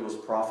somebody was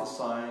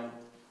prophesying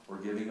or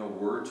giving a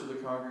word to the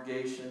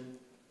congregation,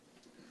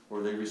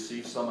 or they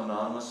received some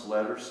anonymous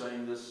letter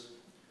saying this.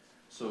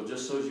 So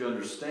just so you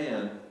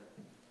understand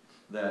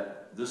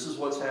that this is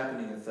what's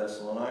happening in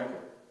Thessalonica.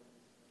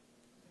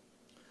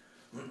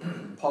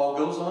 Paul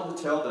goes on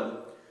to tell them,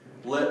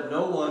 let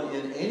no one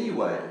in any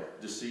way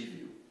deceive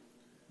you.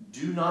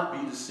 Do not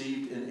be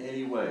deceived in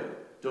any way.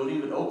 Don't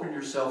even open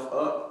yourself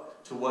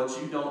up to what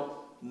you don't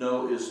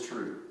know is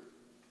true.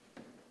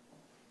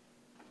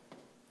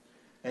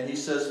 And he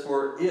says,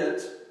 for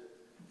it,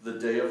 the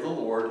day of the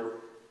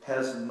Lord,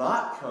 has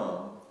not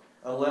come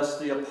unless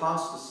the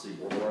apostasy,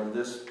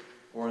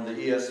 or in the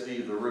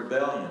ESV, the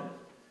rebellion,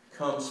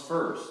 comes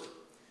first.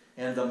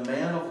 And the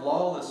man of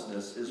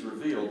lawlessness is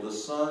revealed, the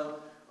son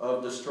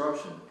of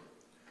destruction,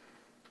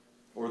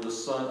 or the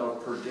son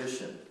of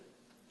perdition.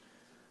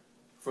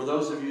 For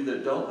those of you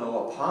that don't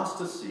know,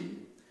 apostasy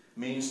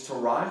means to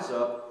rise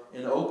up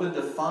in open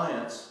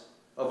defiance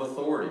of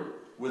authority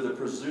with a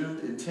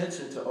presumed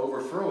intention to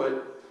overthrow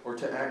it or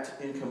to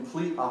act in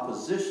complete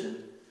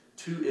opposition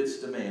to its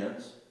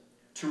demands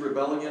to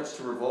rebel against,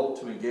 to revolt,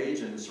 to engage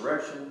in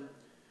insurrection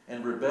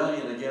and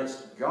rebellion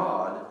against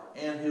God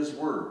and His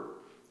Word.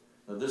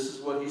 Now this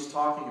is what he's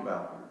talking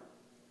about here.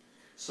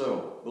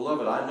 So,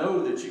 beloved, I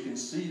know that you can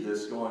see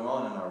this going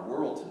on in our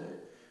world today,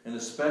 and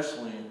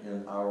especially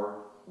in our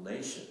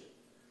nation,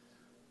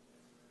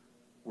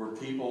 where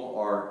people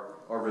are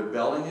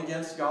rebelling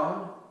against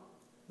God,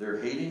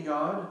 they're hating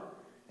God,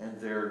 and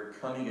they're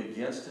coming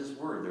against His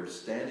Word. They're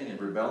standing and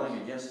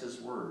rebelling against His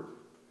Word.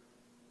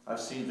 I've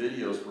seen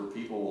videos where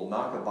people will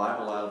knock a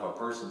Bible out of a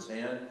person's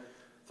hand,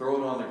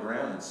 throw it on the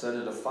ground, and set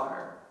it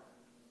afire.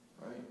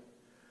 Right?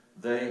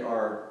 They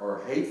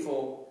are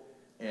hateful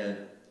and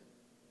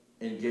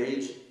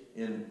engaged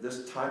in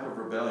this type of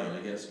rebellion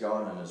against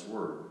God and His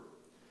Word.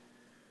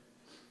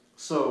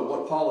 So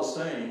what Paul is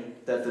saying,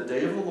 that the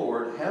day of the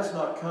Lord has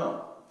not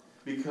come,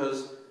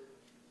 because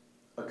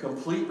a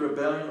complete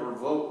rebellion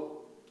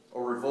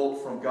or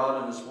revolt from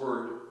God and His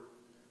Word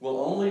will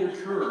only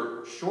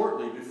occur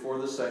shortly before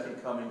the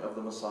second coming of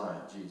the Messiah,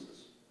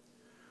 Jesus.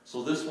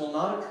 So this will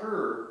not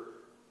occur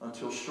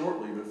until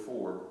shortly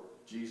before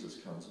Jesus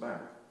comes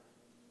back.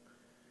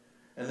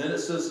 And then it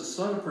says the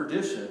son of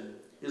perdition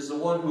is the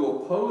one who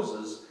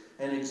opposes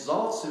and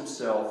exalts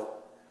himself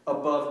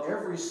above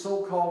every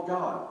so-called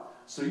God.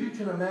 So you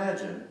can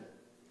imagine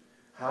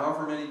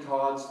however many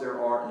gods there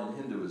are in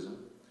Hinduism,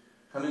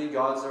 how many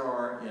gods there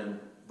are in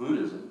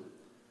Buddhism,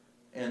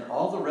 and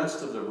all the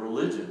rest of the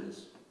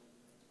religions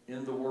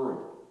in the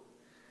world.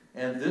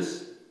 And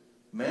this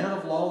man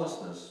of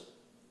lawlessness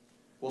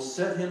will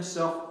set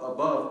himself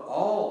above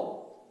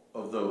all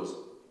of those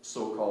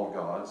so-called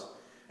gods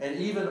and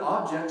even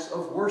objects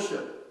of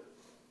worship.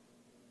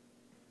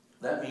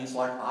 That means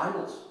like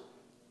idols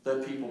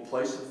that people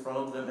place in front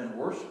of them and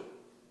worship.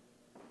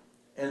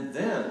 And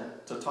then,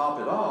 to top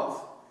it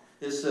off,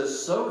 it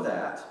says, so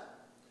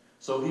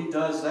he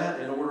does that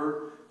in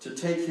order to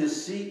take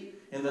his seat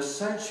in the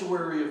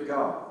sanctuary of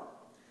God,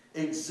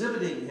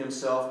 exhibiting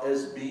himself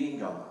as being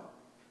God.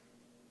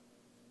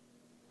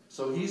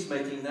 So he's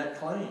making that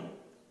claim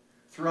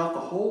throughout the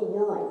whole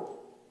world.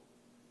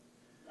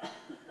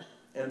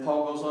 And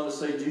Paul goes on to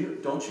say,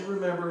 don't you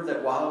remember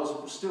that while I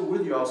was still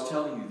with you, I was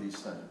telling you these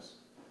things?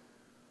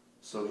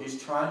 So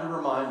he's trying to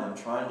remind them,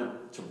 trying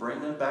to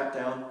bring them back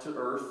down to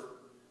earth,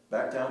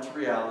 back down to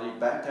reality,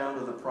 back down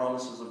to the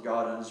promises of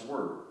God and His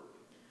Word.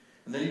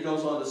 And then he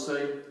goes on to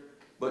say,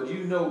 but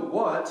you know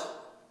what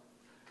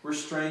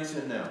restrains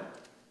him now,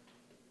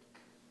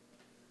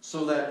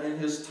 so that in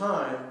his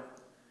time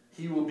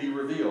he will be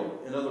revealed.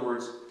 In other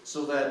words,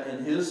 so that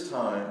in his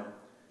time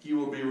he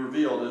will be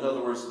revealed. In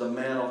other words, the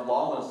man of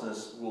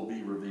lawlessness will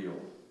be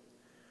revealed.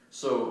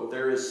 So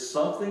there is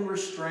something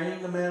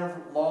restraining the man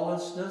of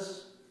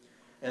lawlessness.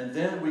 And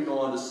then we go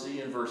on to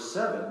see in verse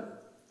 7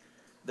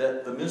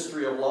 that the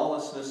mystery of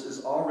lawlessness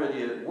is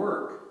already at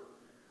work.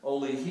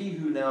 Only he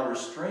who now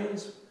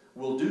restrains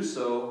will do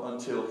so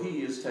until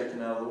he is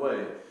taken out of the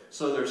way.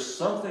 So there's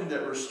something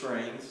that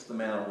restrains the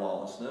man of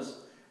lawlessness,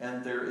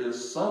 and there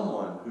is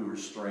someone who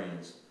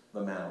restrains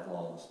the man of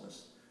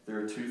lawlessness. There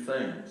are two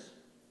things.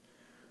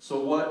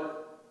 So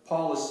what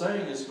Paul is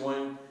saying is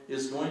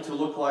going to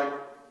look like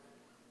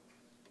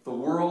the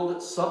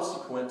world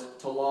subsequent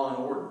to law and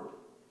order.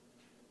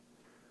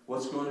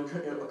 What's going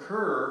to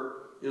occur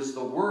is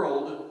the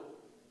world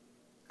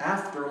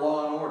after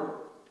law and order.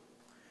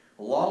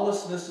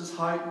 Lawlessness is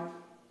heightened.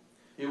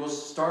 It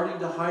was starting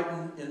to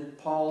heighten in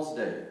Paul's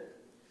day.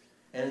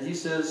 And he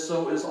says,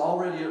 so is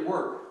already at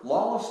work.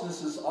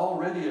 Lawlessness is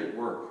already at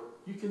work.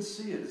 You can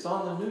see it. It's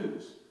on the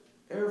news.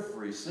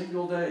 Every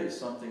single day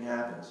something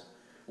happens.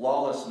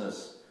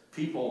 Lawlessness.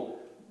 People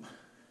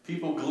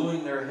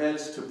gluing their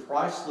heads to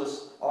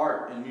priceless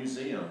art in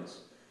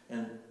museums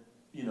and,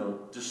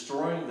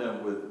 destroying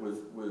them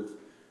with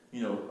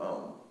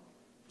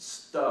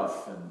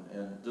stuff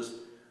and just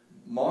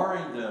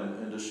marring them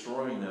and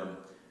destroying them.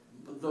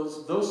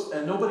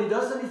 And nobody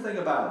does anything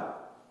about it.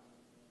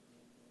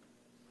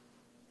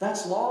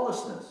 That's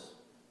lawlessness.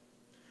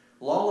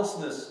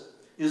 Lawlessness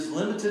is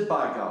limited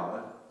by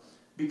God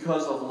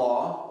because of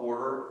law,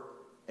 order,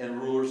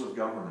 and rulers of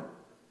government.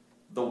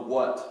 The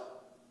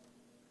what?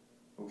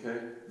 Okay?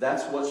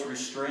 That's what's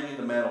restraining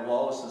the man of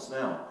lawlessness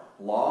now.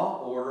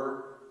 Law,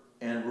 order,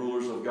 and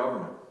rulers of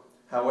government.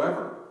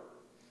 However,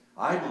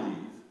 I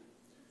believe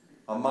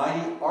a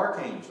mighty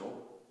archangel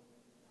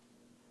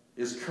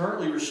is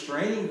currently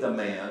restraining the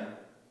man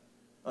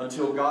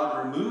until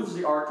God removes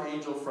the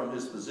archangel from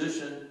his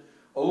position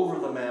over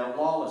the man of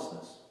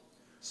lawlessness.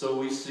 So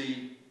we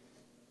see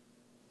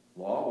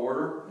law,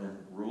 order, and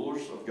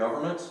rulers of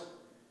governments,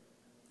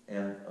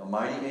 and a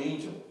mighty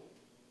angel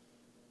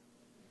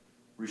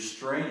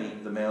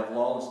restraining the man of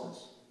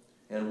lawlessness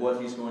and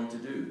what he's going to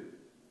do.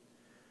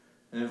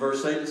 And in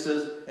verse 8 it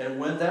says, and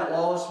when that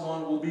lawless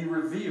one will be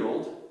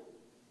revealed,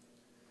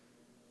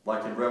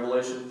 like in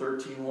Revelation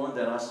 13:1,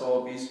 then I saw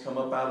a beast come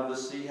up out of the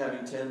sea,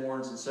 having 10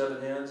 horns and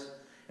 7 heads,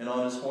 and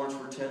on his horns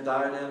were 10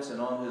 diadems,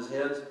 and on his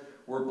heads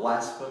were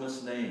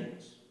blasphemous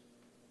names.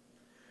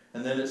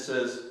 And then it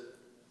says,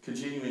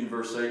 continuing in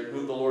verse 8,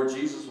 whom the Lord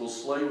Jesus will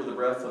slay with the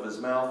breath of his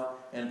mouth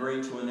and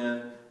bring to an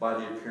end by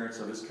the appearance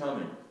of his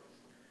coming.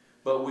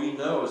 But we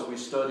know, as we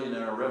studied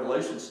in our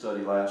Revelation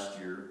study last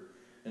year,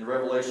 in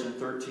Revelation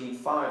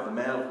 13:5, the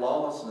man of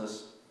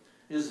lawlessness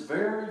is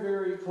very,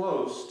 very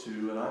close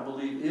to, and I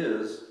believe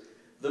is,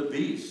 the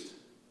beast.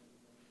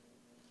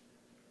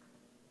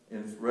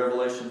 In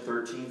Revelation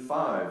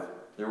 13:5,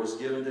 there was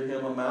given to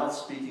him a mouth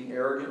speaking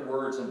arrogant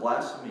words and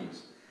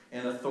blasphemies,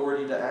 and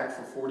authority to act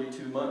for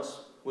 42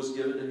 months was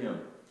given to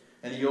him.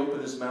 And he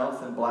opened his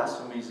mouth in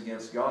blasphemies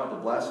against God, to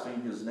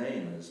blaspheme his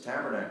name and his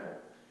tabernacle,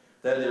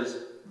 that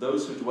is,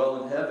 those who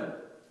dwell in heaven.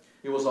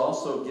 It was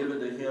also given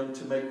to him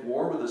to make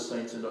war with the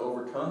saints and to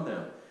overcome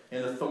them.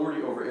 And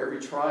authority over every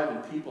tribe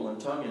and people and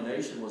tongue and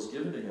nation was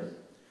given to him.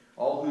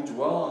 All who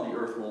dwell on the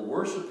earth will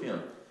worship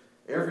him,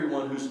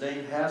 everyone whose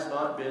name has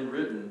not been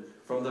written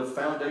from the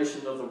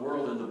foundation of the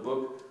world in the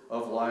book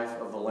of life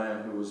of the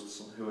Lamb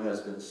who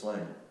has been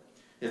slain.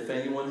 If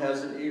anyone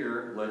has an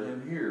ear, let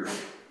him hear.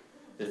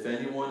 If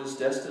anyone is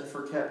destined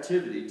for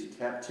captivity, to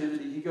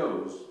captivity he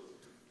goes.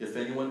 If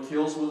anyone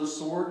kills with a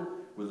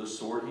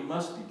sword he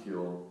must be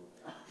killed.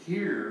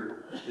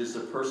 Here is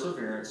the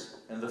perseverance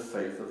and the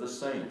faith of the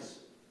saints.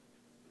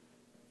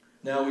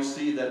 Now we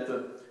see that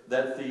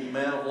the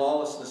man of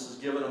lawlessness is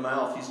given a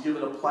mouth. He's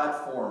given a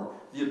platform,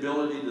 the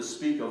ability to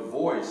speak, a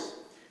voice.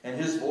 And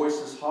his voice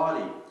is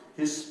haughty.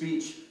 His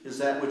speech is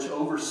that which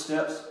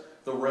oversteps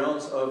the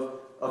realms of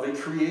a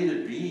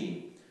created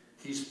being.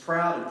 He's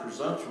proud and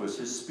presumptuous.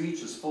 His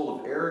speech is full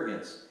of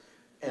arrogance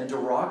and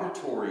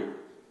derogatory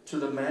to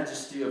the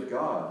majesty of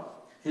God.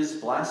 His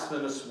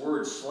blasphemous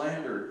words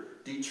slander,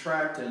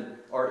 detract, and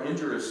are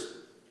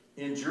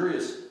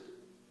injurious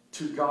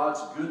to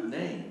God's good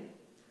name.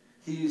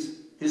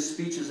 His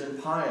speech is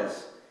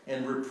impious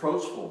and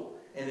reproachful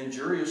and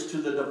injurious to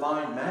the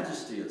divine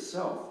majesty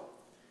itself.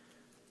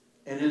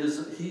 And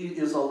he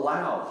is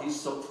allowed, he's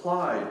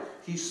supplied,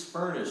 he's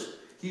furnished,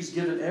 he's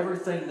given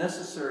everything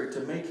necessary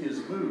to make his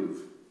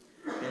move.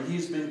 And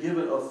he's been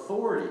given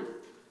authority.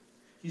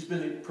 He's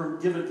been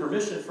given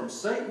permission from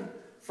Satan,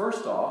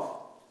 first off,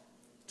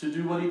 to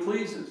do what he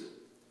pleases.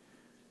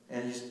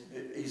 And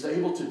he's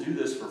able to do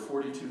this for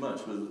 42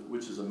 months,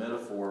 which is a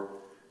metaphor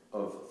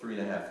of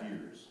 3.5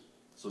 years.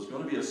 So it's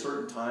going to be a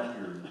certain time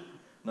period,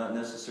 not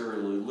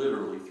necessarily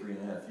literally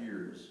 3.5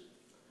 years.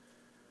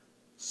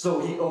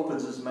 So he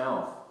opens his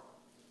mouth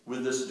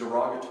with this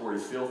derogatory,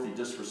 filthy,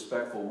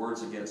 disrespectful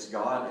words against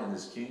God and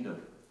his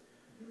kingdom.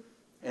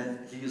 And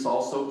he is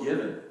also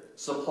given,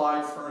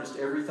 supplied, furnished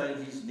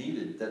everything he's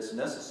needed that's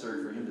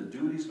necessary for him to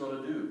do what he's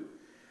going to do.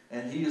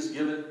 And he is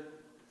given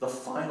the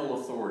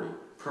final authority,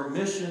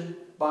 permission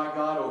by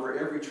God over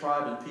every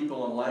tribe and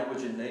people and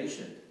language and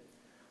nation.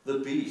 The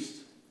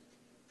beast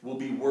will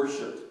be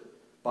worshipped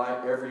by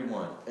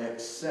everyone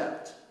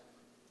except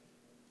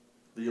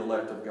the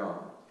elect of God,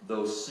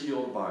 those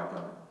sealed by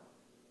God.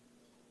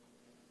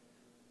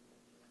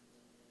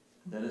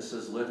 Then it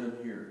says, let him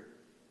hear.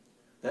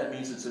 That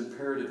means it's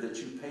imperative that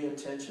you pay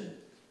attention.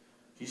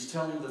 He's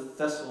telling the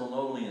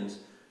Thessalonians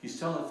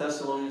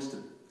to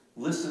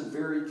listen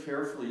very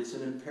carefully. It's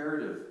an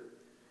imperative.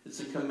 It's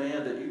a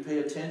command that you pay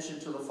attention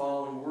to the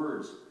following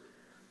words.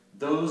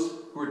 Those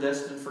who are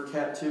destined for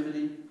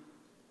captivity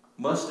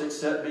must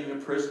accept being a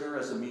prisoner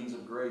as a means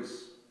of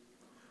grace.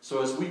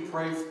 So as we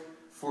pray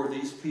for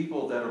these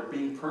people that are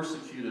being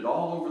persecuted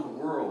all over the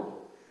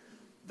world,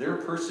 their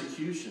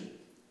persecution,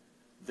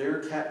 their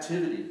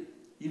captivity,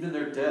 even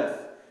their death,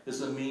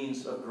 is a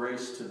means of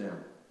grace to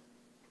them.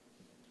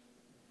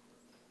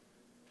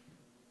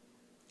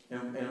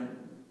 And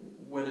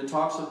when it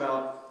talks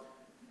about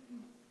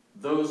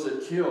those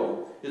that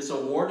kill, it's a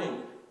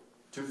warning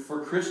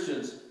for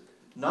Christians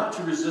not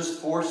to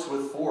resist force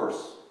with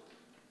force.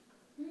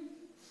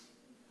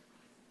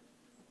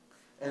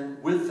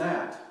 And with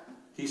that,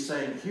 he's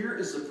saying, here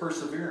is the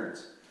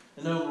perseverance.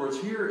 In other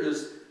words, here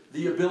is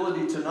the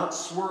ability to not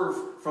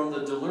swerve from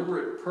the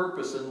deliberate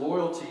purpose and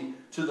loyalty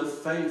to the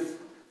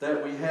faith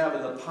that we have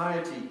and the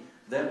piety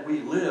that we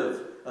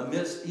live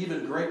amidst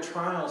even great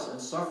trials and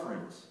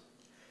sufferings.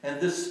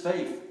 And this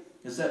faith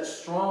is that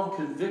strong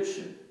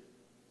conviction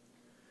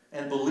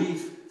and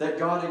belief that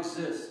God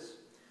exists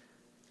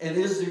and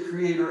is the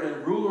creator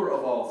and ruler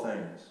of all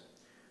things,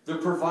 the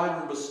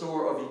provider and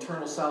bestower of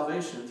eternal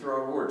salvation through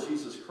our Lord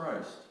Jesus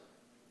Christ.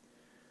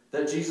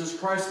 That Jesus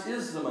Christ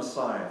is the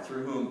Messiah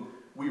through whom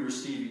we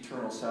receive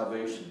eternal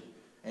salvation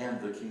and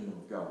the kingdom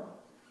of God.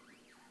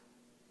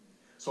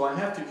 So I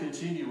have to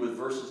continue with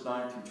verses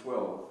 9 through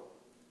 12.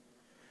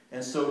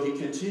 And so he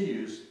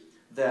continues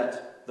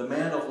that the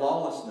man of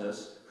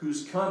lawlessness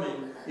whose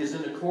coming is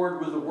in accord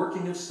with the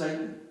working of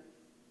Satan.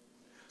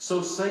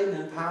 So Satan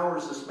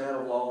empowers this man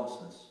of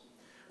lawlessness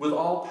with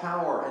all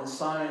power and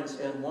signs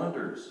and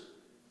wonders,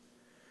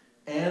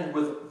 and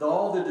with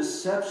all the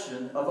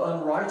deception of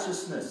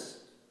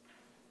unrighteousness.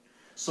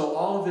 So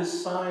all of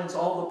his signs,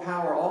 all the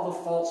power, all the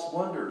false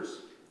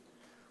wonders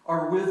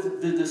are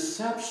with the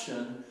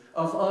deception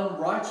of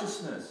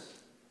unrighteousness.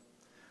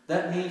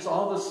 That means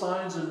all the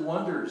signs and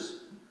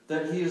wonders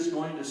that he is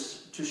going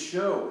to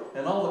show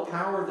and all the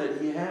power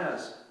that he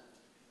has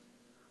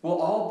will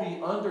all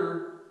be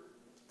under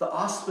the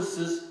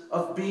auspices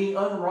of being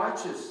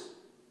unrighteous,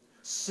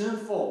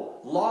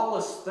 sinful,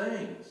 lawless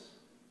things.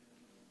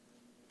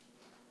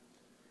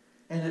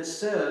 And it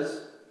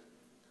says,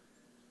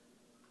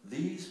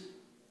 these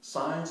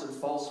signs and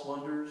false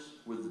wonders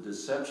with the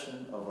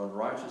deception of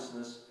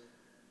unrighteousness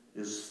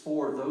is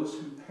for those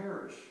who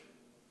perish,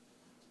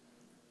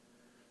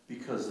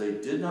 because they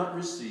did not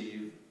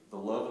receive the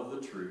love of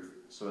the truth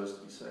so as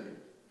to be saved.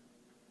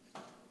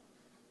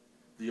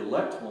 The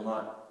elect will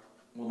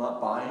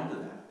not buy into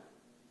that.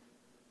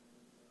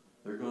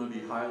 They're going to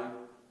be highly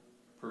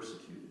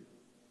persecuted.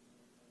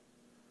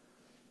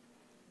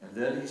 And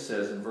then he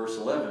says in verse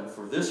 11,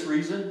 for this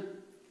reason,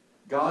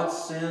 God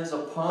sends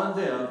upon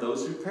them,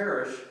 those who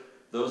perish,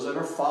 those that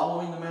are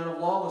following the man of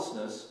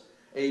lawlessness,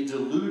 a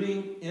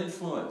deluding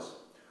influence.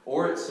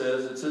 Or it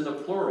says, it's in the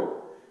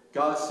plural,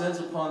 God sends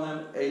upon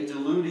them a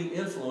deluding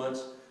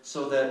influence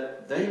so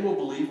that they will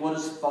believe what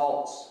is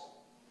false.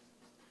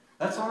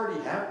 That's already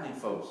happening,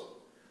 folks.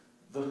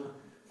 The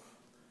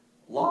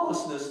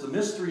lawlessness, the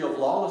mystery of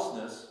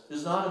lawlessness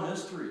is not a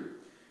mystery.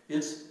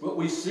 It's what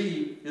we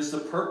see is the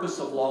purpose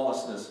of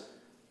lawlessness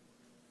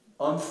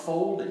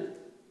unfolding.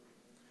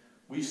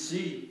 We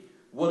see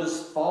what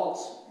is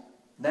false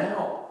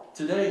now,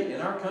 today,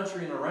 in our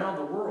country and around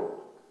the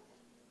world.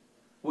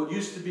 What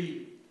used to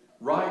be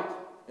right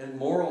and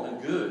moral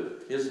and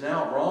good is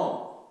now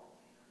wrong.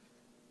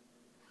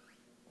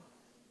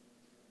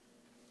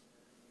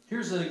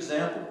 Here's an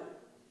example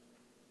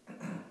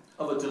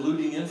of a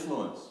deluding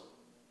influence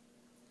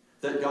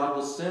that God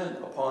will send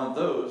upon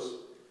those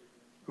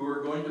who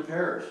are going to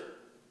perish.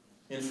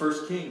 In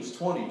 1 Kings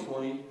 20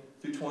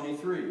 through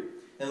 23.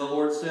 And the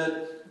Lord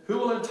said, who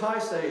will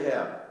entice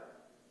Ahab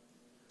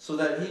so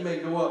that he may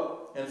go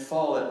up and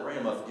fall at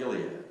Ramoth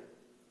Gilead?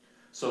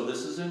 So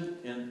this is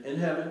in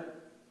heaven,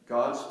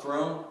 God's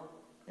throne,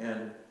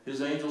 and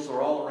his angels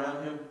are all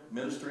around him,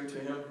 ministering to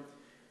him.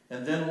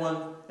 And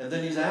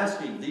then he's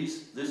asking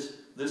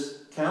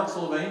this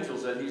council of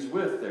angels that he's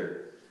with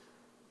there,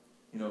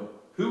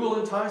 who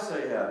will entice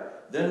Ahab?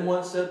 Then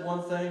one said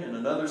one thing, and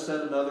another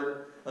said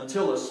another,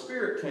 until a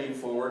spirit came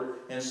forward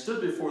and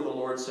stood before the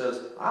Lord, says,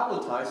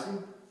 I'll entice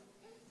him.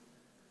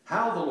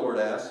 How, the Lord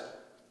asked.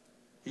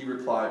 He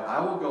replied, I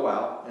will go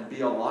out and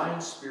be a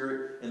lying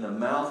spirit in the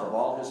mouth of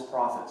all his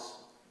prophets.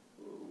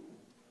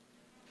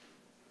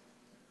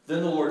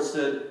 Then the Lord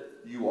said,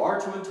 you are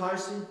to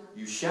entice him,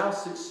 you shall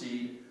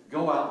succeed,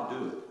 go out and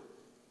do it.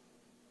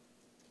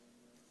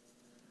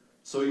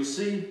 So you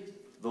see,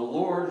 the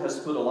Lord has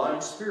put a lying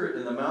spirit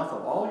in the mouth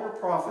of all your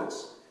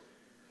prophets.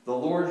 The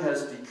Lord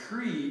has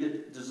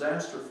decreed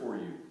disaster for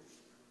you.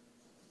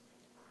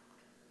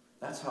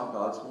 That's how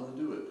God's going to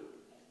do it.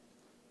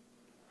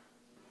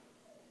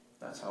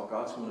 That's how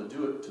God's going to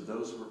do it to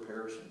those who are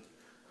perishing.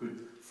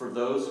 For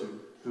those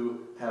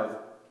who have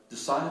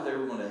decided they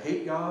were going to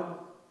hate God,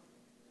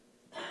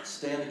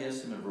 stand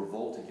against him and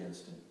revolt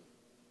against him.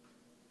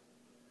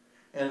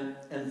 And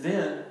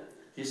then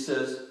he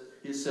says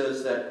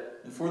that,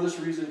 and for this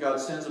reason God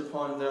sends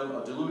upon them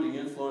a deluding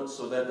influence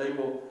so that they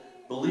will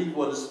believe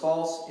what is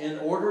false, in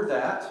order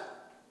that,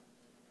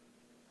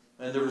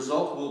 and the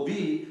result will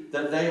be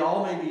that they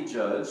all may be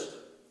judged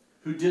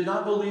who did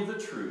not believe the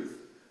truth,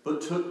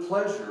 but took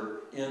pleasure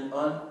in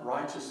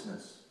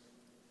unrighteousness.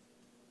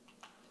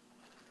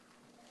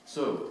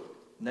 So,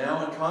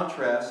 now in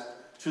contrast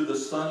to the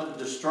son of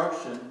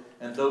destruction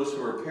and those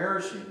who are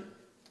perishing,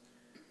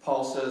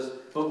 Paul says,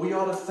 but we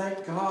ought to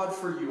thank God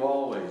for you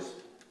always,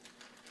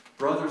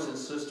 brothers and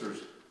sisters,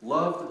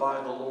 loved by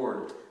the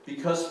Lord,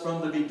 because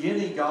from the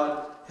beginning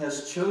God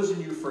has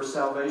chosen you for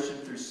salvation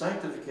through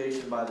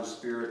sanctification by the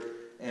Spirit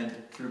and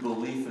through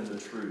belief in the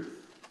truth.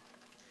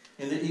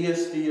 In the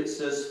ESV it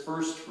says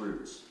first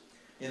fruits.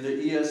 In the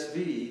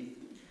ESV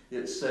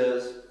it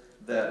says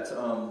that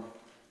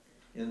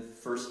in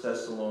 2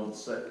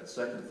 Thessalonians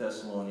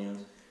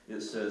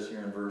it says here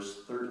in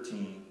verse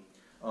 13,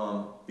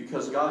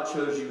 because God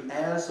chose you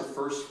as the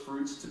first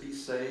fruits to be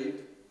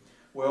saved.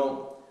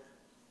 Well,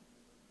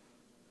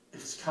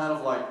 it's kind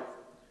of like,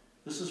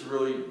 this is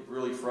really,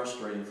 really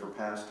frustrating for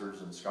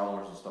pastors and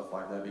scholars and stuff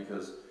like that,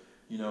 because,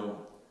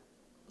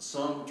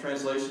 some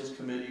translations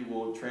committee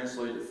will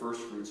translate it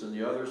first fruits, and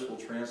the others will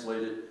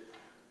translate it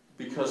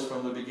because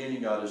from the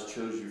beginning God has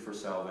chose you for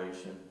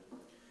salvation.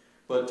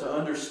 But to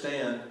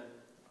understand,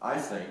 I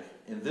think,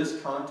 in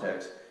this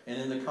context,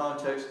 and in the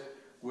context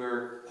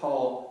where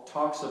Paul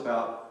talks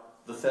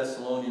about the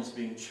Thessalonians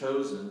being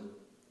chosen,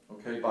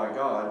 by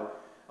God,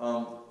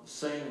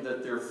 saying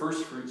that they're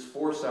first fruits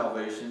for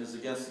salvation is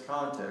against the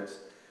context.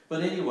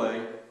 But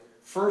anyway,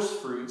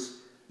 first fruits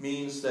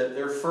means that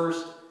they're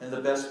first and the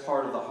best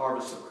part of the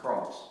harvest of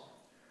crops,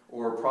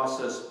 or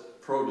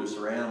processed produce,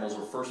 or animals,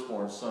 or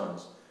firstborn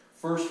sons.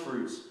 First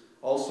fruits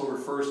also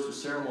refers to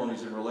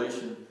ceremonies in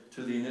relation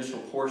to the initial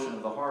portion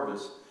of the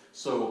harvest.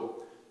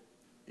 So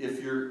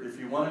if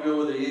you want to go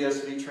with the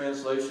ESV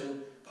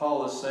translation,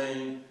 Paul is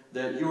saying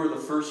that you are the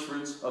first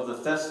fruits of the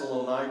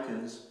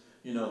Thessalonians,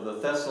 the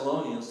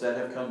Thessalonians that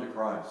have come to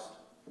Christ,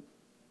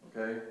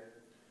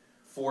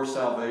 for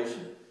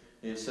salvation.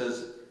 It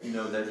says,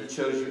 that he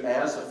chose you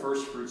as the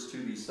first fruits to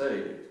be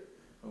saved.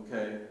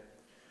 Okay?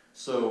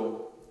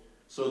 So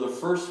the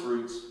first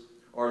fruits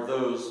are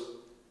those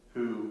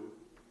who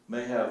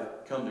may have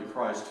come to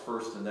Christ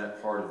first in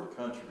that part of the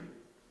country.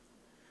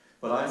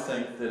 But I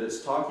think that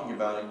it's talking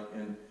about,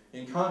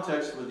 in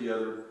context with the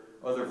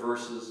other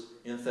verses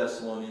in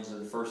Thessalonians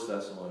and 1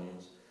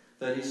 Thessalonians,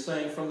 that he's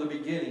saying from the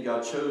beginning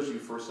God chose you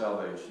for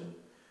salvation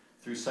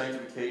through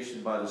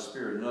sanctification by the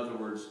Spirit. In other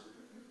words,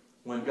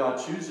 when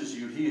God chooses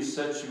you, he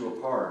sets you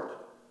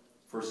apart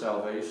for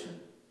salvation.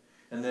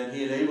 And then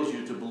he enables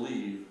you to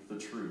believe the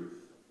truth.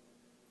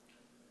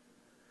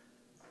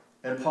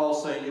 And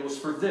Paul's saying it was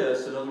for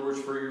this, in other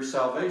words, for your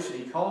salvation,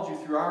 he called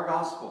you through our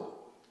gospel.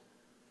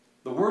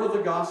 The word of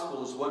the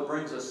gospel is what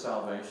brings us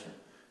salvation.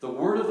 The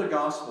word of the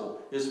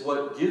gospel is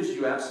what gives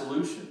you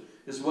absolution,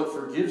 is what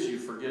forgives you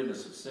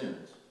forgiveness of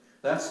sins.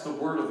 That's the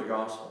word of the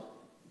gospel.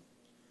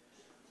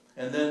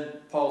 And then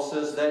Paul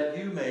says that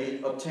you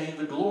may obtain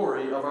the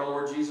glory of our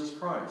Lord Jesus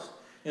Christ.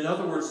 In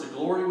other words, the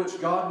glory which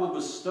God will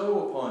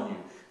bestow upon you,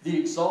 the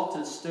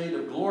exalted state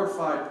of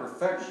glorified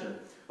perfection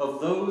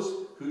of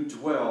those who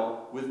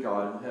dwell with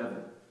God in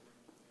heaven.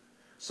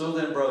 So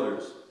then,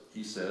 brothers,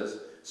 he says,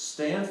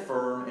 stand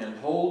firm and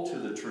hold to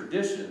the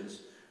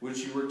traditions which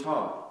you were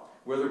taught,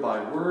 whether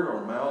by word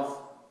or mouth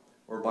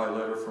or by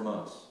letter from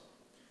us.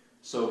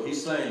 So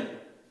he's saying,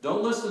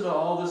 don't listen to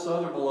all this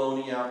other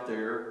baloney out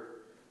there,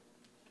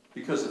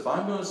 because if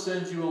I'm going to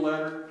send you a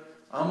letter,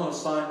 I'm going to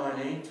sign my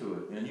name to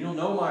it, and you'll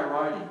know my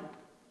writing.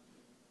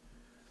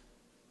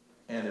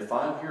 And if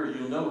I'm here,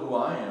 you'll know who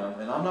I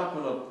am, and I'm not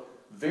going to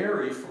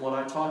vary from what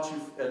I taught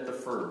you at the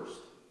first.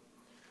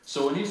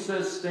 So when he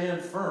says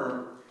stand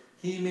firm,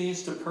 he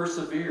means to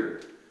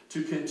persevere,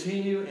 to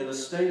continue in a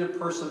state of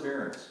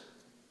perseverance.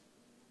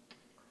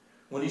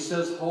 When he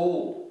says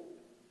hold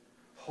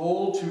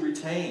to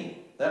retain,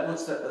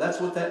 that's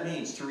what that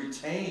means, to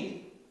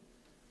retain,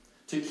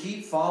 to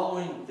keep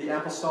following the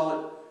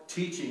apostolic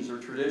teachings or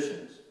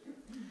traditions.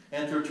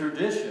 And the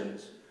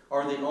traditions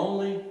are the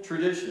only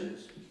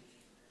traditions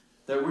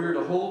that we are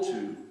to hold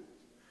to,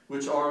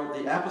 which are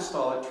the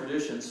apostolic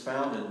traditions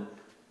found in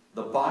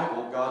the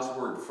Bible, God's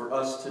Word, for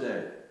us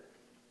today.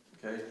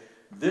 Okay?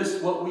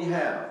 This, what we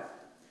have,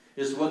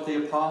 is what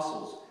the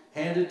apostles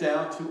handed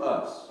down to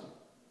us.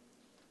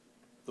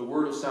 The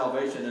Word of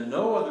salvation, and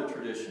no other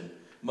tradition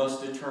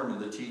must determine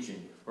the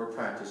teaching or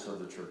practice of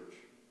the church.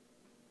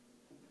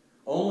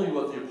 Only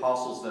what the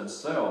apostles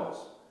themselves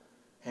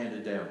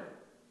handed down,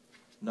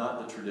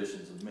 not the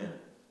traditions of men.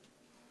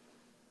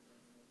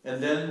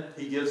 And then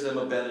he gives them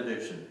a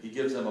benediction. He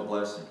gives them a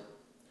blessing.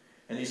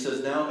 And he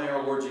says, now may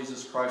our Lord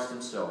Jesus Christ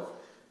himself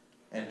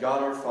and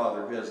God our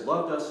Father, who has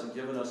loved us and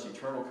given us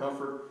eternal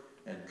comfort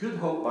and good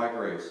hope by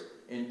grace,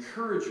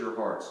 encourage your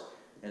hearts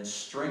and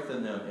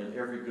strengthen them in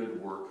every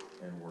good work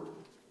and word.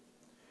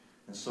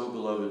 And so,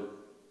 beloved,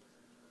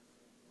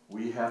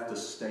 we have to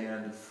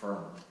stand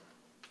firm.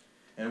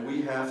 And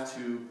we have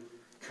to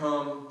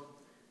come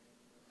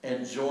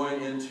and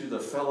join into the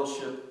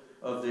fellowship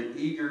of the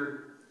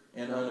eager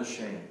and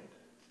unashamed.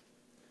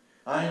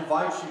 I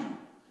invite you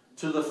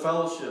to the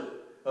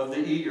fellowship of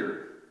the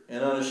eager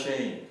and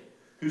unashamed,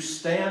 who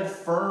stand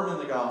firm in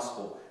the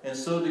gospel, and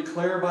so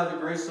declare by the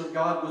grace of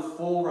God with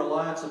full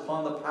reliance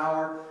upon the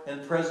power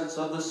and presence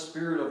of the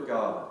Spirit of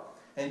God,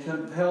 and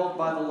compelled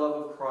by the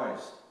love of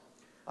Christ.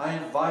 I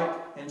invite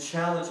and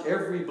challenge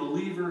every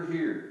believer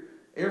here,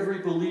 every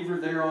believer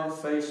there on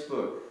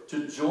Facebook,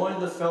 to join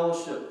the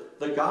fellowship,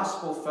 the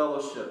gospel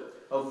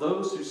fellowship of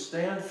those who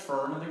stand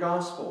firm in the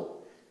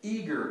gospel,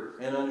 eager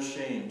and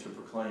unashamed to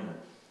proclaim it.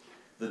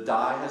 The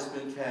die has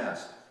been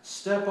cast.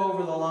 Step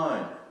over the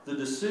line. The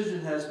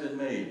decision has been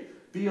made.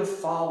 Be a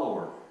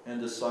follower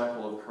and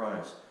disciple of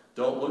Christ.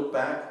 Don't look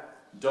back.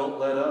 Don't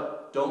let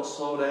up. Don't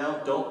slow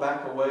down. Don't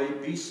back away.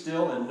 Be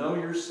still and know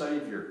your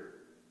Savior.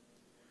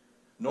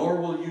 Nor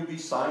will you be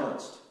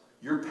silenced.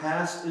 Your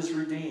past is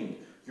redeemed.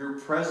 Your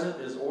present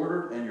is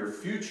ordered, and your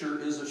future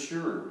is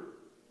assured.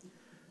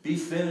 Be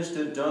finished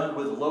and done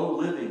with low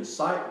living,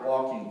 sight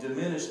walking,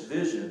 diminished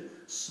vision,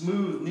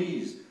 smooth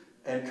knees,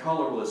 and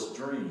colorless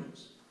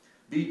dreams.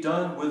 Be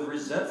done with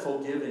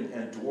resentful giving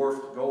and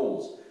dwarfed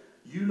goals.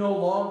 You no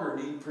longer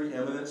need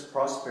preeminence,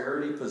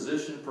 prosperity,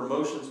 position,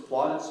 promotions,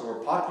 plaudits, or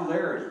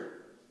popularity.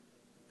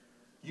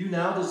 You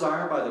now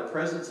desire by the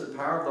presence and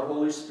power of the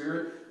Holy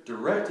Spirit,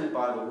 directed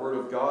by the Word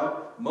of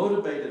God,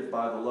 motivated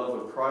by the love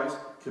of Christ,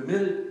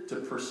 committed to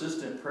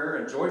persistent prayer,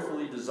 and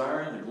joyfully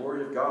desiring the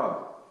glory of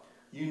God.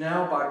 You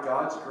now, by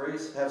God's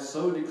grace, have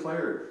so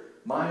declared,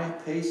 my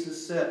pace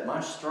is set,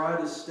 my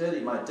stride is steady,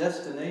 my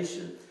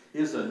destination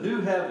is a new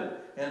heaven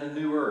and a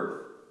new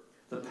earth.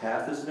 The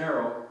path is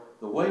narrow,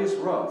 the way is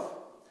rough.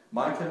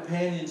 My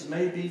companions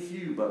may be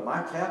few, but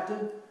my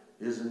captain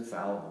is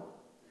infallible.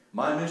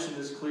 My mission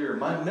is clear,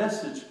 my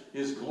message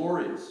is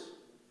glorious.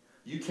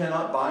 You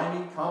cannot buy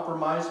me,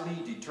 compromise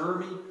me, deter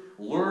me,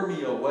 lure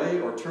me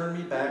away, or turn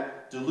me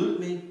back,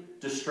 delude me,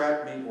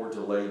 distract me, or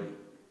delay me.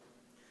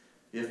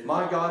 If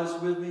my God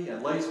is with me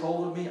and lays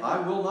hold of me, I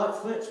will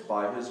not flinch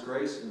by his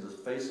grace in the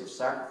face of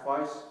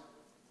sacrifice,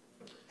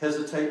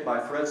 hesitate by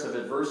threats of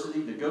adversity,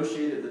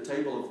 negotiate at the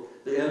table of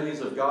the enemies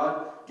of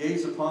God,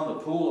 gaze upon the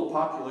pool of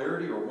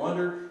popularity, or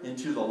wander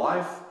into the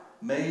life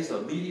maze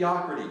of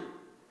mediocrity.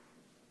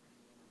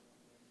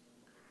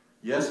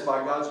 Yes,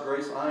 by God's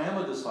grace, I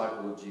am a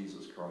disciple of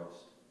Jesus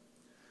Christ.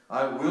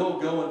 I will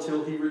go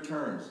until he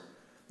returns.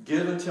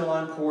 Give until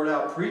I'm poured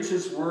out. Preach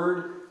his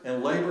word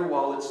and labor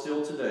while it's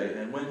still today.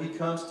 And when he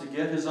comes to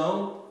get his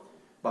own,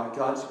 by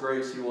God's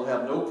grace, he will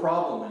have no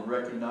problem in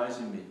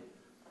recognizing me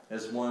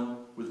as one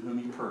with whom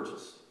he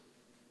purchased,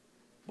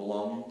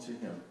 belonging to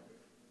him.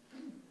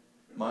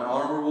 My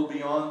armor will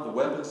be on, the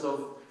weapons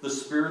of the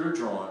Spirit are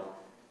drawn,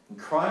 and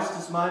Christ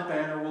as my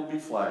banner will be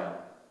flying,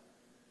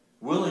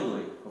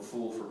 willingly a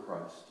fool for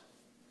Christ.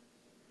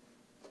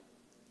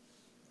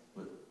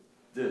 Let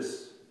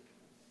this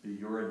be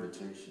your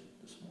invitation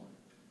this morning.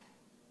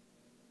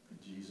 In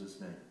Jesus'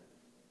 name,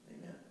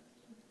 amen.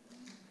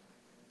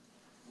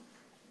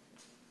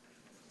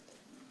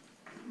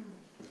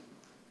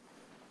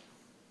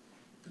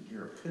 Can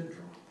hear a pin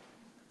drop.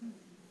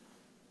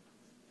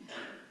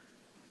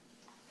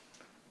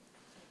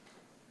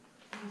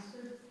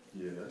 Pastor,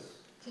 Yes.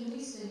 can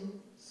we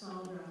sing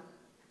Solid Rock?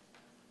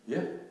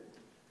 Yeah.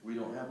 We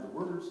don't have the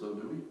words, though,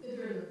 do we?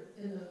 They're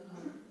in the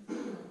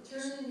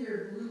turn in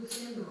your blue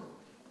hymnal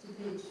to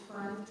page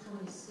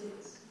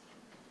 526.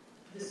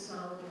 The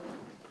Solid Rock.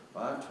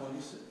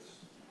 526.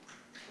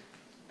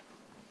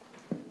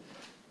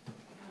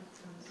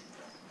 526.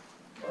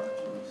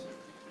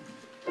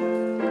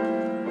 526.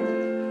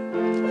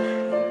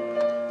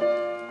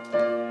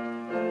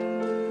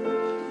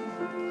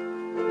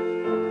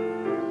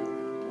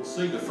 We'll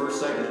sing the first,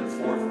 second, and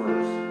fourth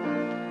verse.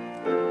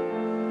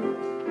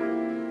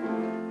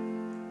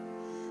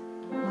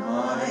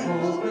 My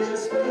hope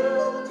is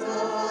built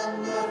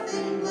on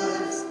nothing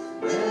less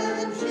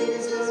than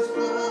Jesus'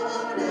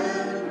 blood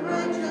and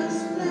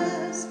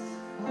righteousness.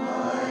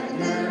 I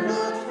dare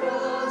not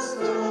trust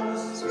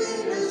the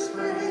sweetest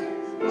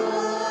frame,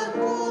 but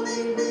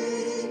wholly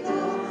lean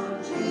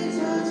on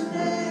Jesus'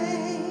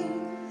 name.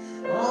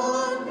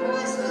 On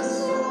Christ the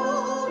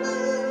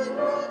solid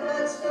rock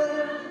I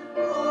stand,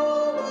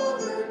 all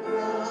other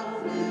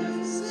ground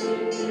is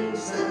sinking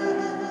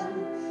sand.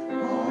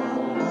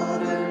 All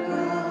other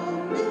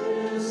ground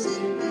is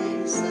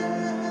sinking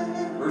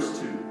sand. Verse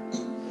 2.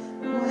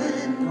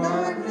 When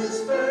darkness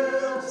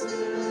veils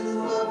his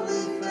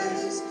lovely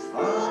face,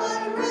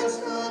 I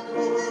rest on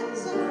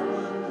his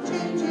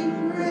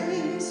unchanging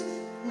grace.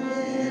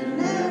 In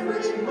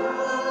every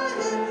high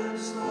and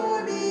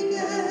stormy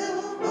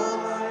gale,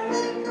 my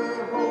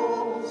anchor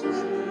holds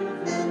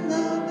within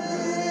the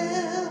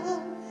veil.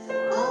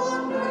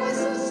 On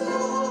Christ the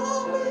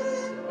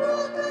solid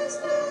rock I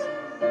stand,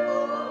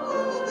 all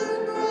other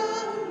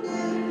ground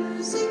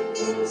is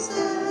sinking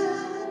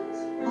sand.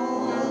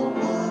 All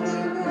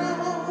other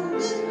ground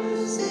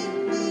is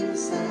sinking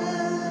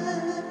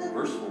sand.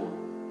 Verse 4.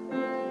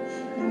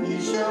 He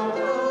shall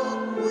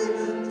come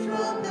with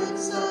trumpet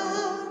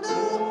sound.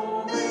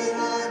 Oh, may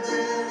I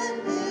then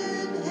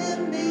in him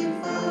be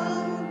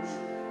found.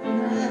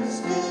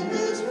 Dressed in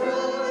his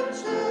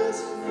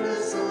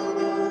righteousness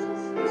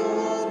alone,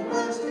 Lord,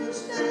 blessed to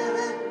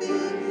stand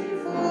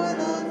before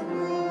the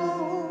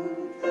throne.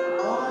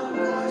 On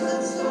Christ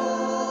the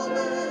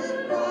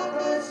solid rock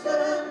I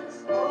stand,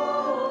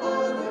 all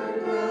other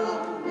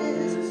ground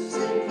is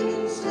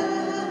sinking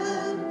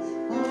sand.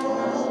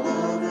 All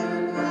other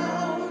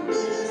ground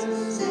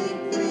is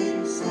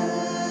sinking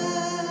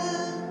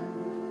sand.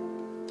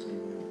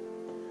 Amen.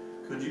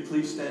 Could you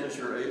please stand as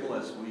you're able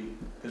as we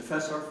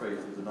confess our faith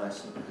with the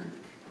Nicene Creed?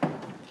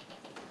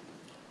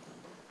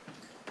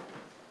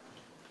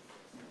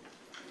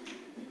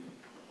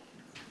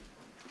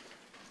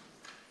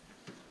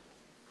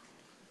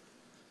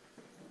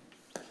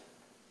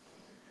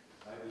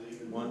 I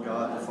believe in one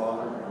God, the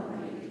Father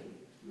Almighty,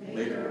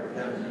 maker of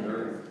heaven and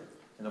earth,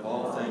 and of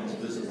all things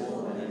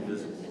visible and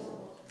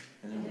invisible,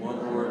 and in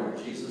one Lord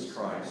Jesus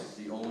Christ,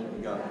 the only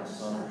begotten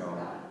Son of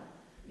God,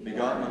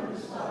 begotten of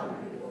his Father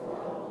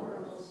before all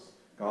worlds,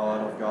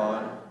 God of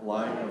God,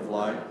 light of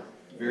light,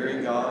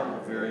 very God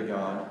of very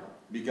God,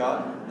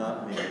 begotten,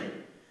 not made,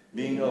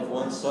 being of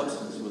one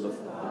substance with the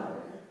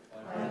Father,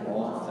 and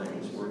all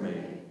things were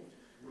made,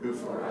 who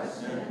for our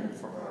sin and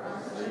for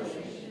our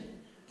salvation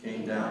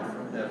came down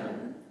from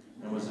heaven,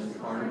 and was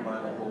incarnate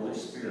by the Holy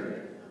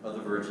Spirit of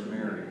the Virgin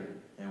Mary,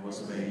 and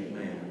was made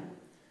man,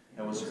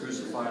 and was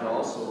crucified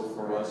also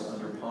for us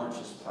under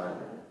Pontius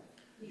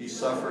Pilate. He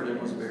suffered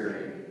and was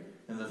buried,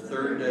 and the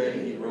third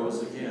day he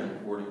rose again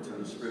according to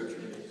the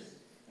Scriptures,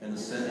 and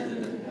ascended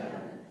into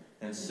heaven,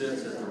 and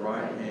sits at the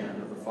right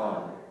hand of the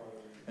Father.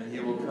 And he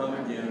will come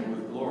again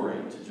with glory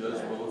to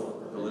judge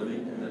both the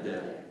living and the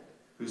dead,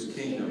 whose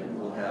kingdom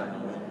will have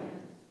no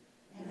end.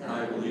 And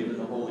I believe in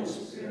the Holy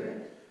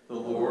Spirit, the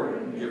Lord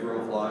and giver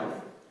of life,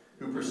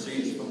 who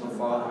proceeds from the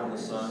Father and the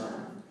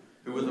Son,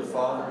 who with the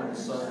Father and the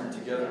Son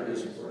together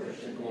is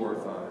worshipped and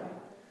glorified,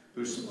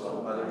 who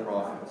spoke by the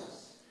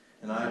prophets.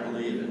 And I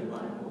believe in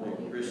one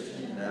holy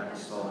Christian and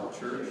apostolic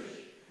church.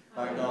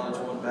 I acknowledge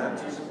one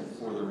baptism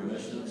for the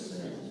remission of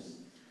sins,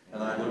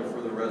 and I look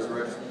for the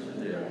resurrection of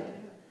the dead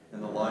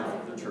and the life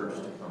of the church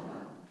to come.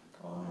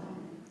 Amen.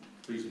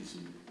 Please be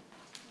seated.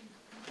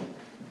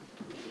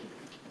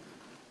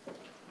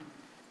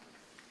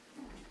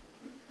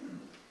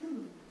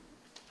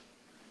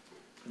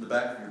 In the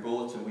back of your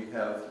bulletin, we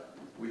have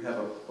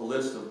a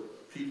list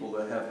of people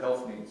that have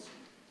health needs.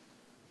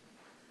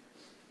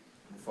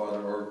 And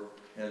Father,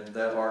 and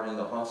that are in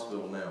the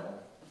hospital now.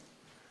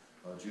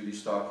 Judy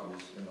Stocky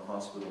is in the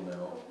hospital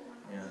now,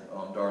 and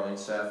Darlene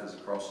Saff is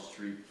across the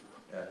street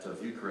at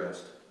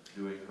Viewcrest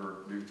doing her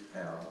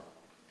rehab.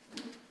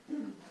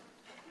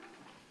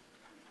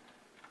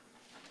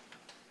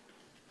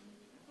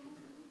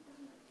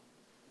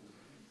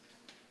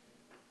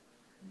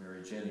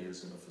 Mary Jenny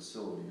is in a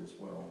facility as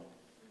well.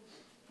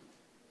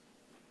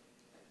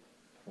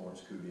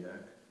 Florence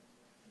Kubiak.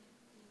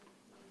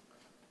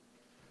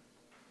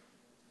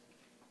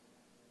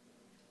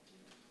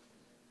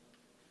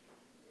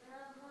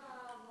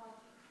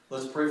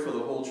 Let's pray for the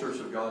whole Church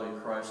of God in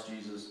Christ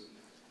Jesus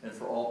and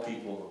for all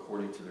people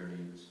according to their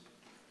needs.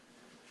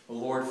 O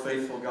Lord,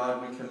 faithful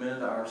God, we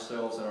commend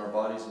ourselves and our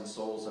bodies and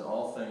souls and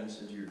all things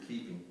into your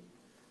keeping.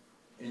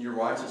 In your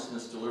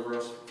righteousness, deliver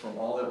us from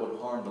all that would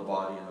harm the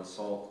body and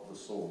assault the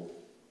soul.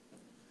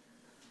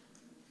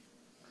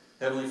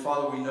 Heavenly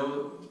Father, we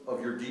know of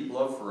your deep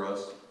love for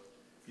us.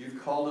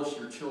 You've called us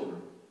your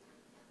children.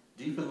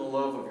 Deepen the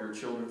love of your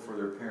children for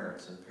their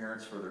parents and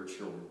parents for their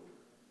children.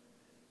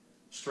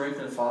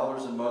 Strengthen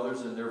fathers and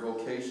mothers in their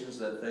vocations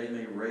that they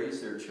may raise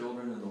their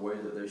children in the way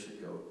that they should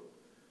go.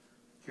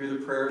 Hear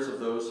the prayers of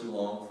those who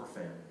long for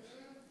families.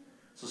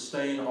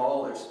 Sustain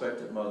all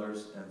expectant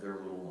mothers and their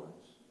little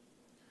ones.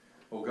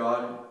 O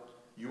God,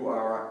 you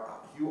are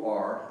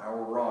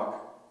our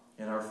rock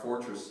and our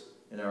fortress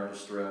in our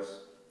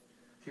distress.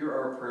 Hear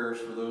our prayers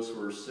for those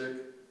who are sick,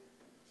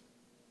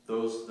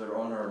 those that are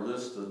on our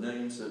list, the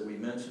names that we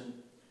mentioned,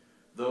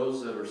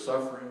 those that are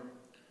suffering,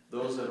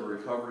 those that are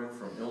recovering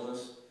from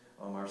illness,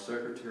 our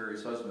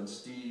secretary's husband,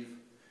 Steve,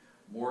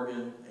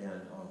 Morgan,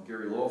 and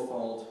Gary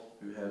Lofald,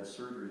 who had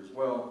surgery as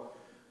well,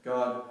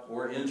 God,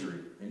 or injury,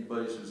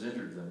 anybody who's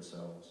injured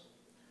themselves.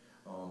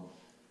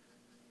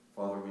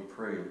 Father, we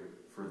pray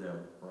for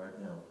them right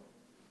now.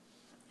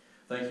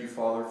 Thank you,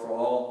 Father,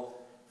 for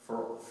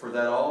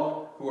that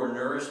all who are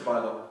nourished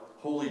by the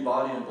holy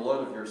body and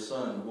blood of your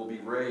Son will be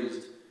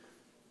raised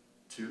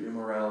to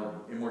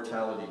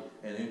immortality,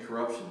 and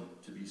incorruption,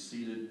 to be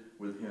seated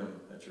with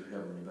him at your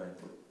heavenly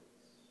banquet.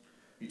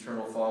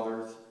 Eternal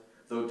Father,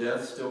 though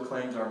death still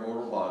claims our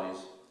mortal bodies,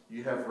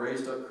 you have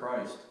raised up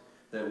Christ,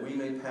 that we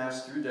may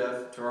pass through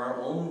death to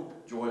our own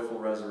joyful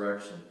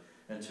resurrection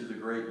and to the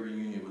great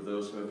reunion with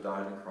those who have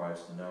died in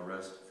Christ and now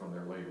rest from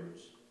their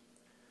labors.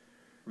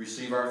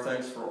 Receive our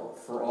thanks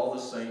for all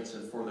the saints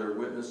and for their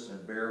witness,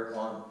 and bear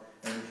on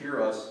and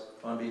hear us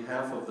on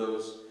behalf of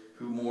those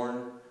who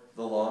mourn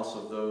the loss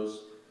of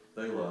those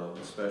they love,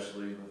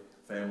 especially the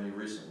family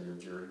recently of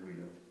Jerry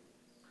Guido.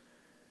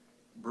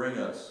 Bring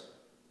us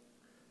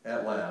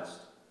at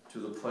last to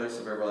the place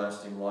of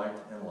everlasting light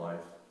and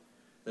life,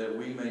 that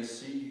we may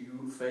see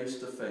you face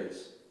to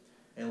face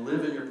and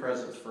live in your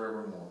presence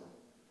forevermore.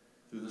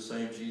 Through the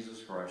same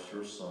Jesus Christ,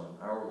 your Son,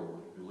 our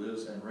Lord, who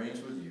lives and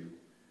reigns with you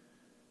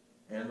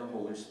and the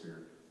Holy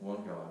Spirit,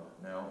 one God,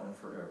 now and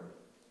forever.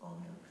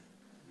 Amen.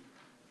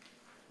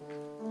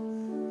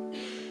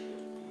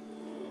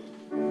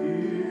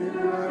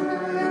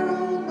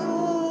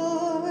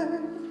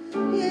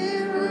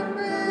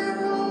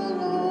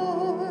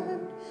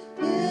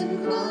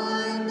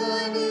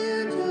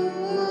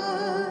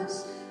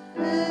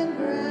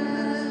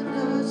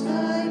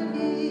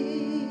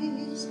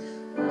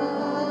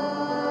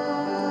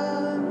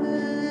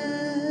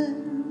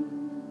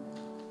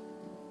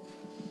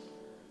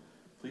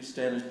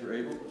 Stand as you're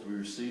able as we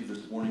receive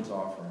this morning's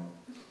offering.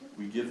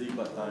 We give thee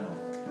but thine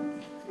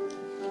own.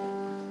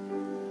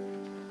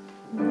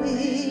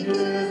 We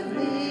give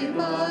thee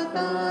but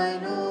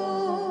thine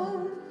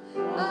own,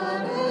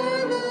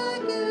 whatever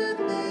the gift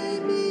may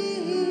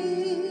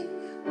be.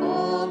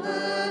 All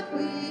that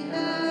we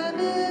have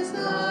is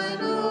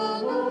thine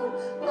own,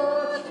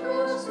 the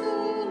trust, O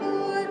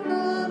Lord,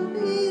 from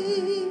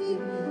thee.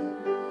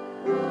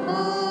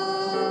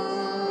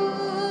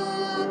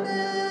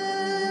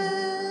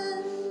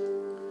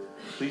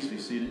 Please be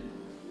seated.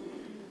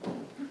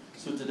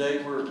 So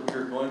today we're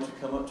going to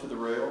come up to the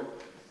rail,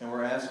 and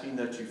we're asking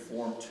that you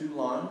form two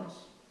lines.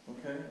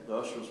 Okay, the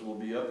ushers will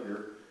be up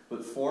here,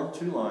 but form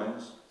two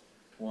lines,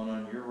 one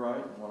on your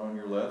right, one on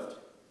your left.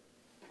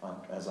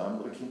 As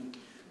I'm looking,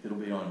 it'll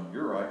be on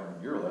your right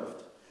and your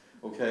left.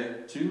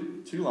 Okay,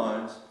 two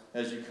lines.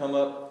 As you come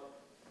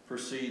up,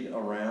 proceed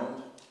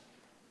around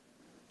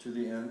to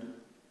the end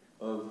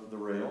of the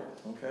rail.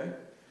 Okay,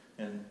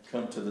 and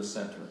come to the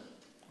center.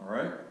 All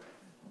right.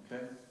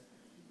 Okay.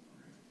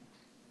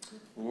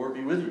 The Lord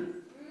be with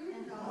you.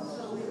 And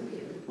also with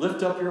you.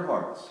 Lift up your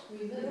hearts.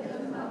 We lift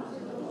them up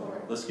to the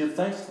Lord. Let's give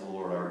thanks to the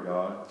Lord our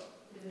God.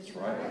 That's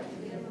right.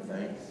 Give him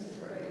Thanks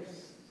and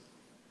praise.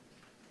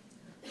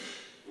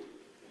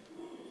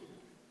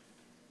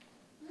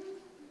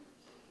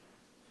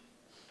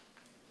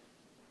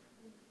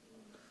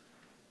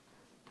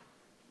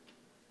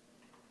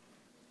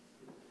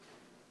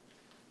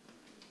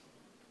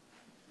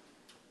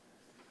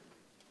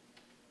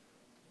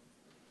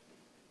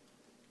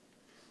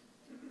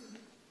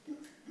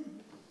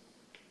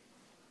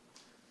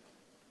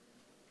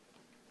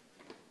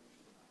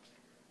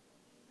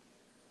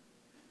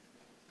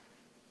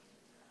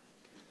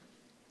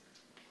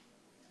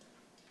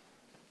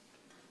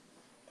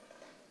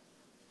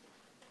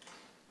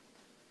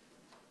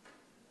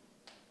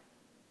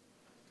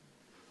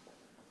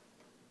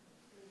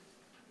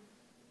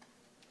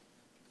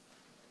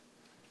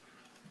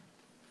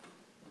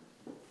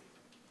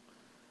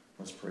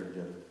 Let's pray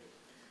together.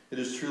 It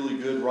is truly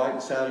good, right,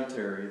 and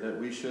salutary that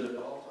we should at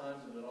all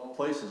times and in all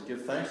places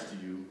give thanks to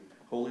you,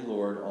 Holy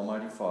Lord,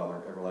 Almighty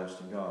Father,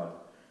 everlasting God,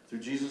 through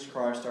Jesus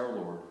Christ our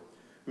Lord,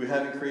 who,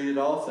 having created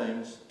all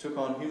things, took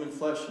on human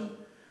flesh and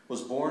was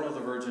born of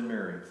the Virgin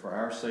Mary. For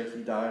our sake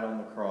he died on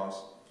the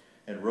cross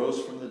and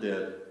rose from the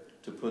dead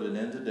to put an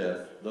end to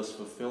death, thus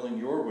fulfilling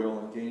your will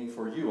and gaining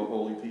for you a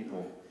holy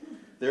people.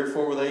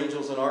 Therefore, with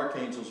angels and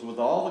archangels, with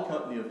all the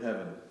company of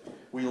heaven,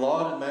 we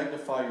laud and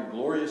magnify your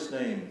glorious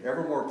name,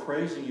 evermore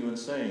praising you and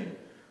saying,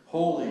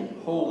 Holy,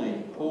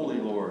 holy, holy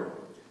Lord,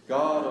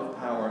 God of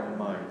power and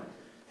might.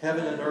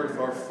 Heaven and earth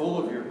are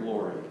full of your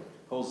glory.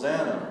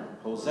 Hosanna,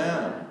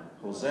 Hosanna,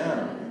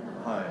 Hosanna in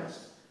the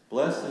highest.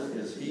 Blessed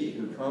is he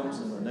who comes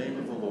in the name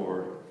of the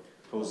Lord.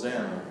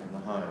 Hosanna in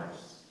the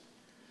highest.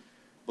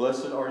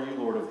 Blessed are you,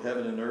 Lord of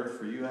heaven and earth,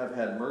 for you have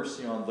had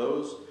mercy on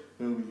those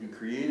whom you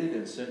created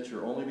and sent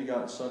your only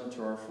begotten Son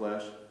into our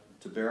flesh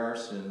to bear our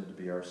sin and to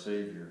be our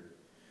Savior.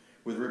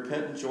 With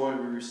repentant joy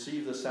we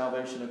receive the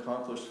salvation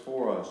accomplished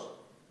for us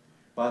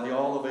by the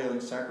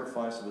all-availing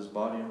sacrifice of his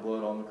body and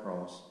blood on the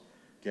cross.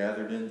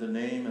 Gathered in the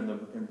name and the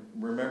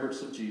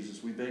remembrance of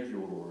Jesus, we beg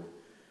you, O Lord,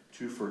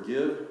 to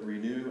forgive,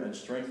 renew, and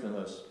strengthen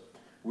us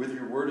with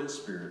your word and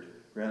spirit.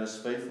 Grant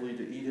us faithfully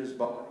to eat his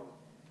body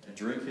and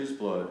drink his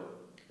blood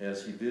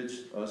as he bids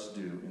us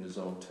do in his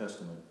own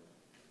testament.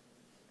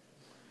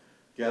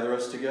 Gather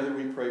us together,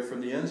 we pray,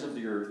 from the ends of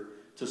the earth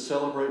to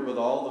celebrate with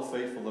all the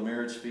faithful the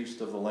marriage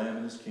feast of the Lamb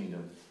in his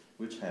kingdom,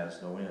 which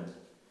has no end.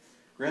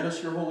 Grant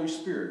us your Holy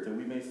Spirit, that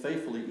we may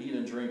faithfully eat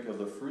and drink of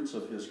the fruits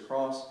of his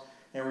cross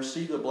and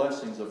receive the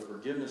blessings of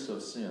forgiveness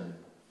of sin,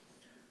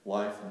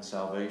 life, and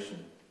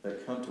salvation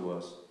that come to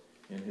us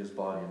in his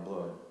body and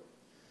blood.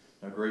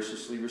 Now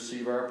graciously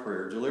receive our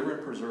prayer, deliver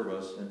and preserve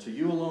us, and to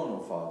you alone,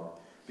 O Father,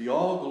 be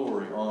all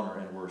glory, honor,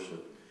 and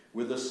worship,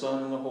 with the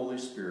Son and the Holy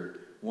Spirit,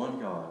 one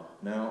God,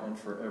 now and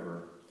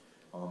forever.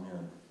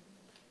 Amen.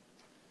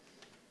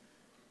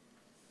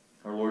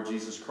 Our Lord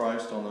Jesus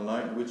Christ, on the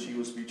night in which he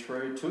was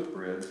betrayed, took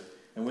bread,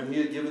 and when he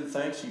had given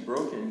thanks, he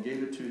broke it and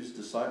gave it to his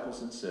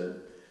disciples and said,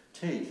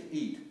 Take,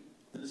 eat.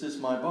 This is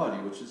my body,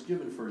 which is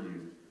given for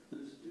you.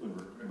 This do in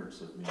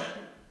remembrance of me.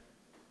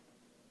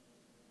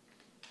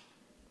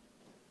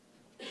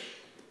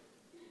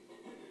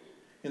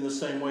 In the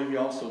same way, he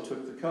also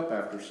took the cup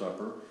after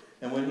supper,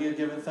 and when he had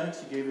given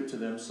thanks, he gave it to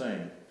them,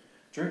 saying,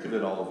 Drink of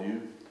it, all of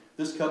you.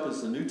 This cup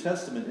is the New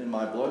Testament in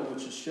my blood,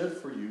 which is shed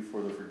for you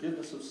for the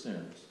forgiveness of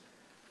sins.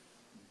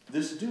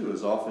 This do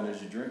as often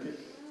as you drink it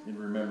in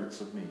remembrance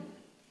of me.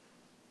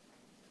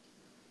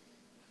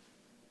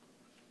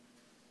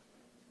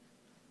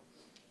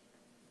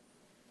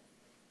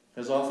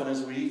 As often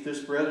as we eat this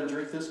bread and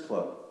drink this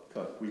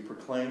cup, we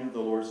proclaim the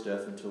Lord's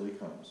death until he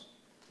comes.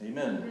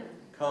 Amen.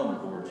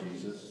 Come, Lord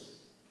Jesus.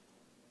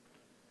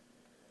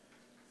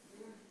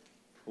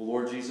 O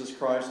Lord Jesus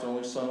Christ,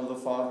 only Son of the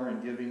Father,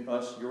 in giving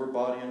us your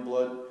body and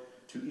blood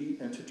to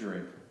eat and to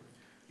drink,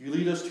 you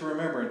lead us to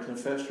remember and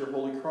confess your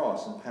holy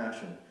cross and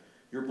passion,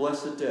 your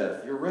blessed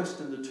death, your rest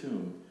in the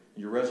tomb,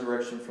 your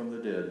resurrection from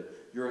the dead,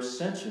 your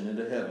ascension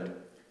into heaven,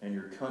 and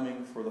your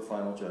coming for the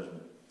final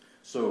judgment.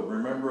 So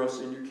remember us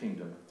in your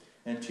kingdom,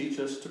 and teach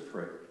us to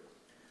pray.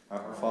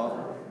 Our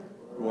Father,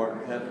 who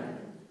art in heaven,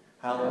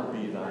 hallowed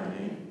be thy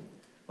name.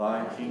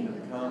 Thy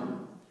kingdom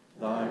come,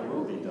 thy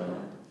will be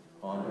done,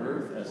 on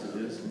earth as it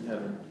is in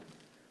heaven.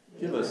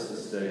 Give us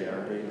this day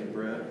our daily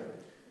bread,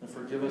 and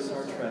forgive us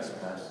our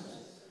trespasses,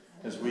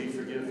 as we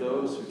forgive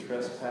those who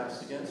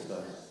trespass against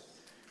us.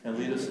 And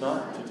lead us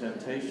not into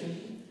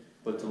temptation,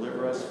 but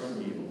deliver us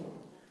from evil.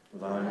 For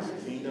thine is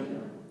the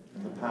kingdom,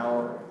 and the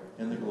power,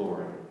 and the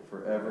glory,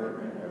 forever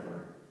and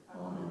ever.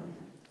 Amen.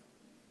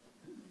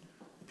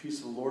 The peace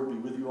of the Lord be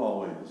with you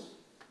always.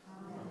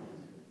 Amen.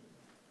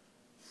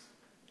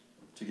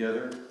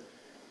 Together,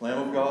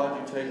 Lamb of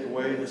God, you take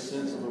away the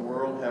sins of the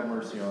world, have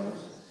mercy on us.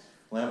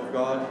 Lamb of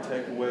God, you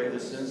take away the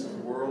sins of the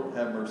world,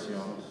 have mercy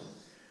on us.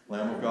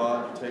 Lamb of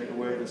God, you take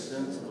away the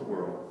sins of the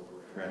world,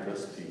 grant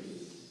us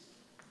peace.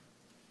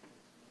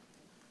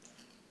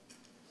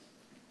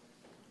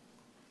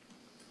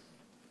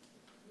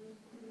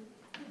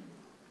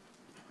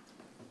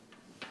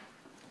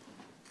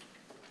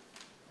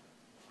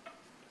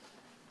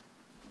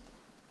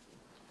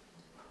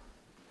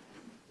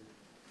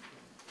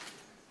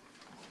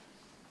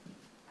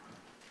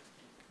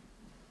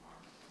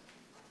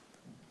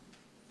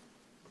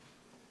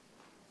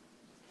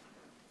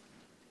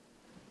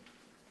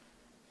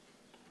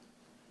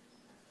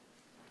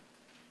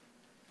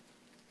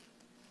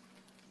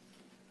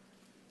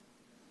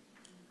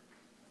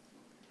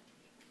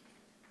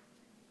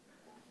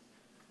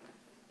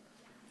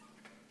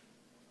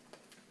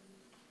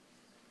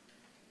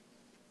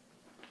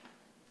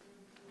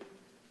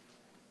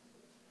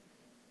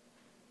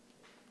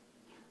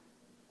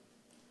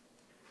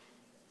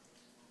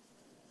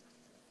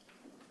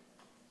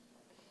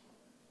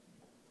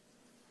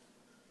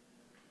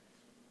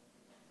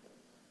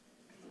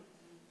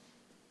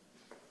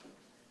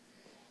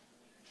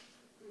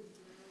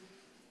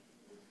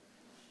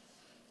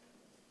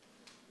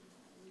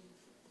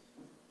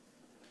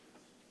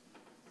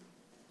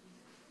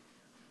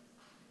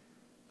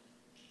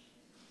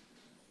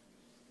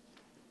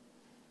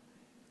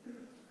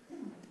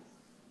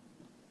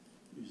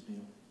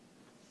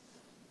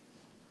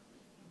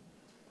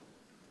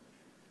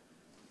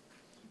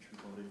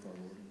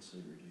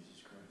 Savior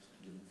Jesus Christ,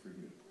 given for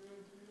you.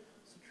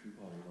 It's the true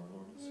body of our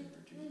Lord and Savior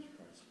Jesus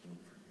Christ, given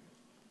for you.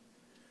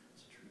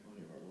 It's the true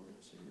body of our Lord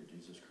and Savior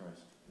Jesus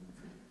Christ, given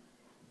for you.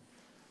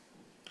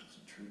 It's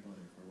the true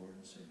body of our Lord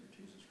and Savior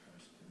Jesus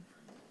Christ, given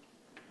for you.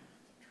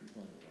 The true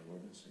body of our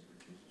Lord and Savior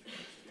Jesus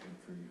Christ, given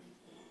for you.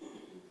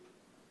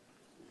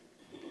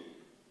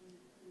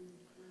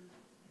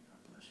 God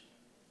bless you.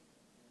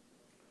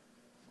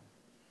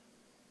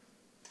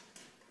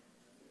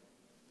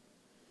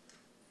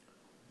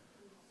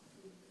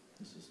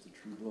 This is the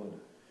true blood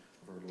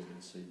of our Lord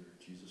and Savior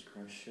Jesus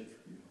Christ shed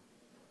for you.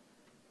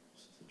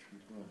 This is the true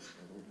blood of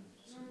our Lord and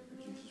Savior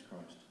Jesus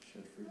Christ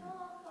shed for you.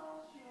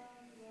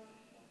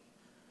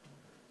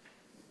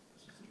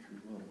 This is the true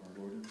blood of our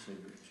Lord and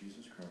Savior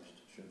Jesus Christ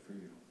shed for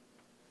you.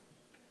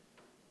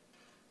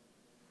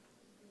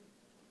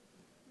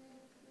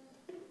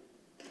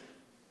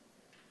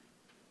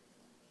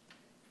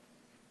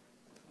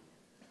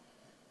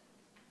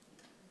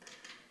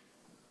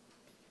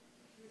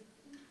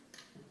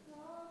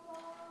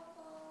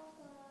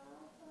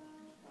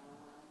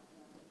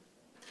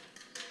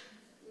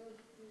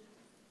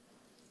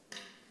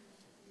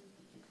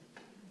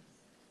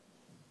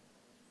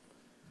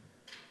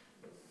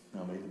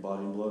 Now may the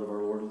body and blood of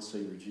our Lord and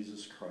Savior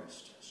Jesus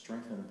Christ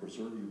strengthen and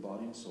preserve you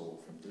body and soul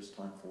from this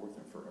time forth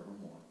and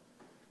forevermore.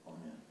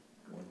 Amen.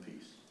 Go in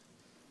peace.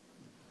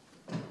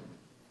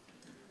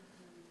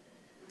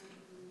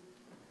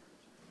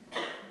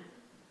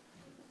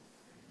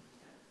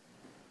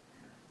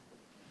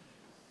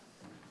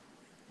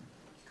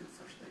 Good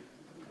first name.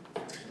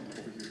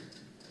 Over here.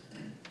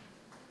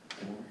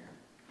 Come over here.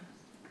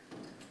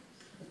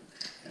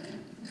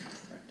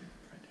 Right there.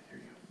 Here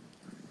you go.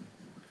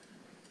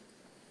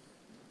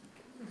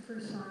 The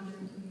first song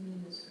during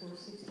communion is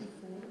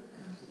 464,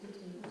 comes to the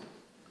table.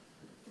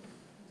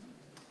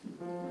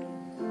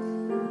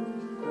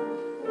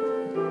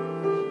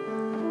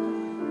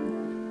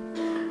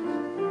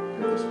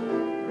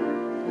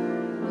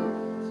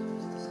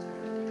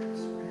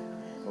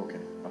 Okay,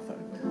 I thought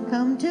it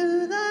Come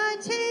to thy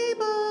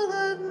table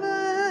of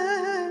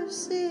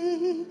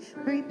mercy,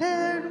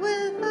 prepared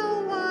with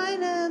the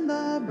wine and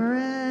the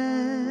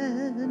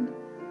bread.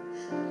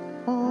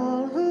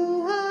 All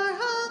who are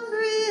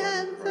hungry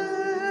and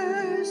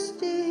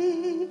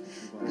thirsty,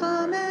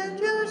 come and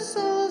your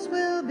souls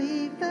will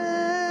be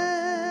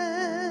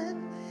fed.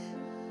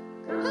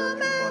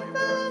 Come at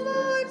the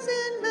Lord's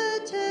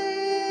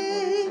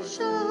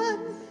invitation,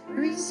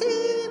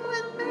 receive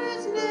with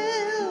His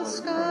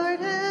nail-scarred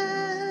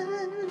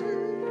hand.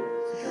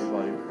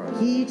 body of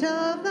Christ. Eat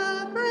of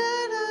the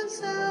bread of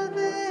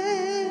salvation,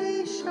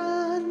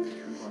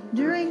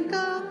 drink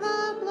of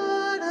the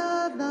blood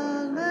of the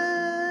Lamb.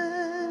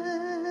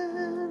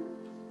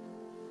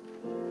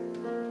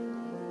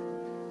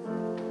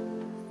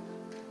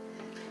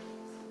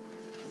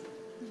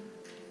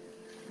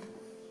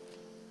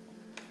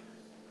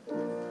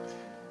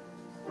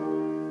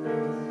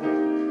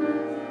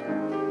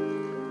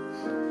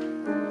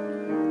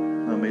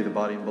 Now may the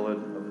body and blood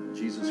of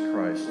Jesus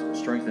Christ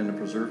strengthen and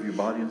preserve your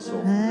body and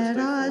soul. from this Let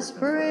day us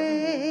forth and forevermore.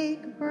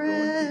 break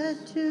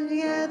bread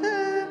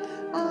together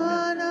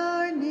on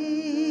our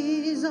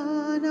knees,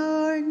 on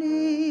our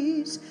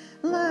knees.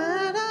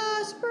 Let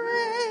us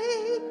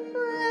break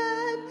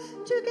bread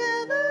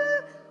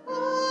together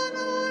on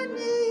our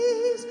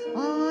knees,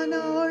 on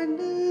our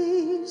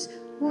knees.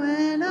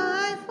 When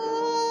I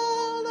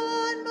fall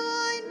on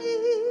my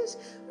knees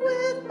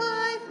with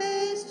my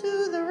face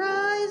to the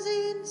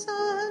rising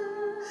sun,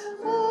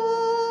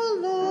 oh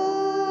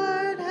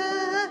Lord,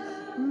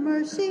 have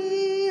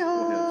mercy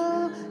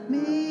on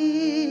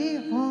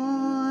me,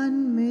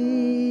 on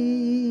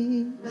me.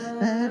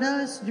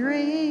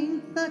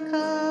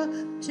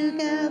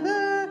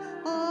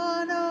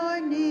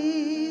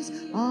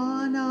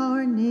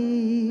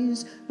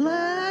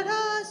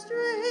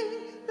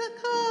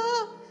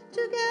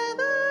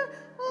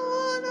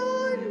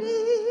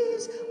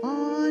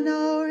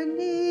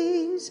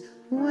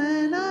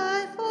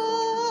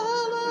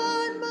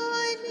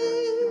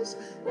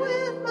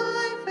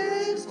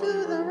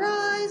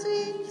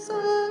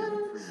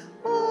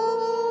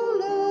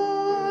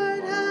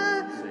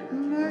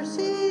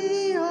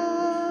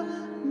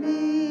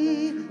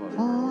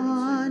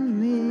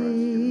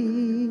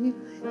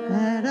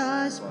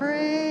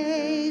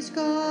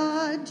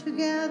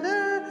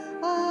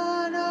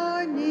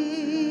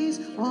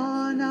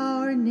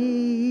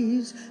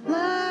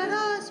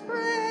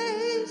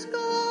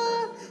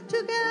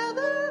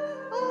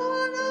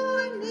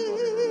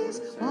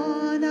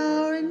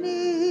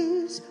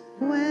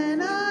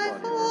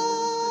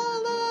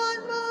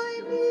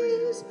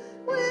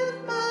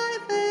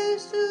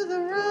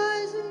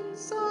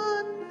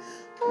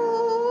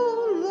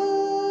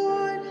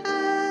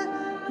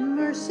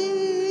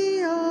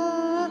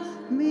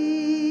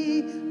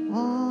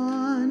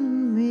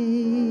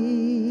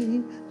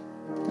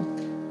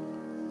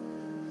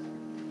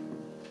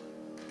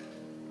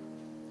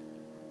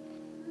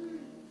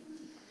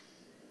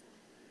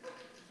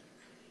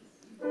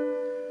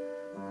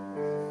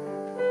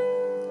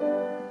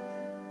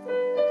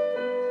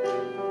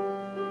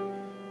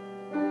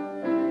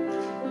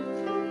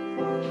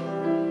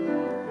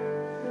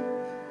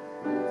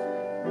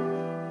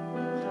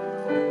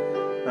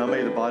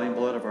 body and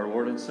blood of our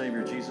Lord and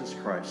Savior Jesus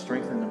Christ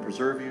strengthen and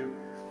preserve you,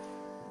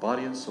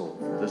 body and soul,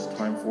 from this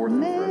time forth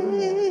and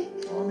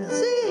forevermore. Amen.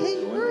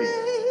 Sing Go in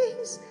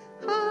peace. praise,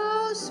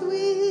 how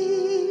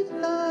sweet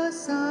the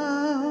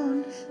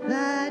sound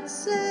that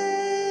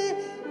saved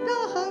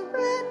a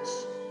wretch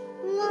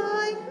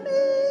like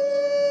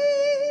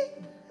me.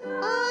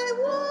 I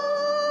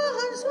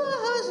once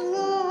was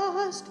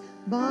lost,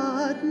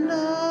 but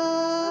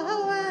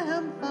now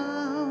am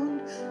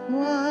found,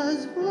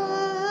 was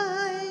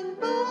blind,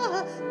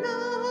 but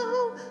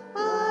now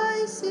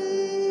I see.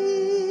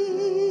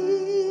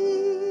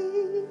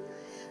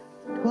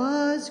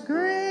 'Twas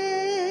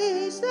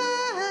grace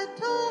that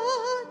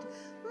taught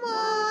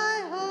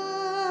my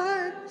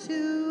heart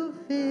to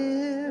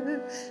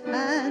fear,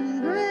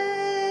 and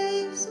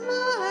grace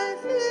my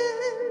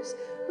fears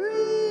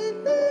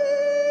relieved.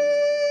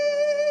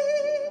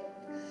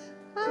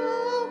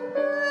 How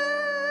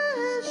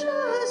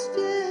precious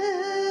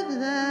did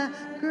that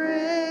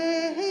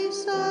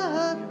grace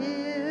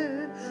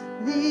appear,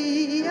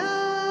 the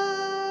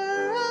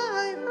hour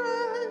I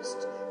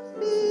first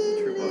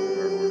True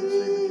body of our Lord and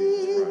Savior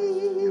Jesus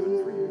Christ,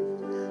 given for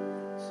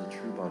you. It's the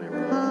true body of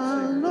our Lord and Savior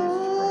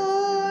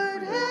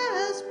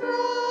Jesus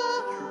Christ, given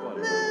for you. The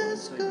Lord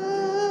has promised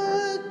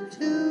good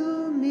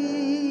to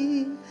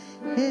me,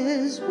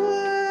 His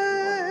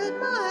word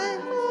my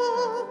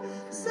hope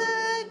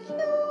secure.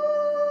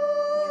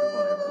 True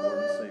body of our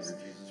Lord and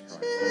Savior Jesus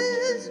Christ,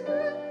 His given for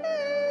you.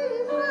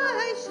 grace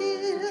my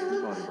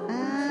shield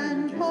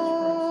and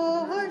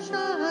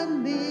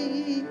portion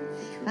be,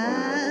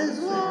 as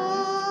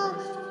long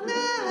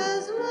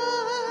as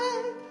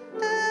life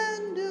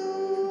endures.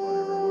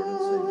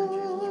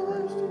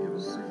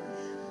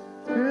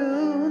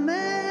 Through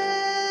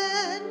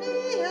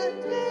many a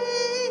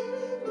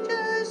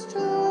dangerous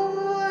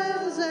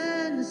toils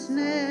and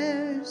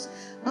snares,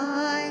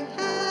 I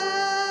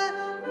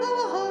have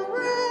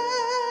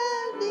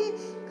already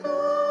come.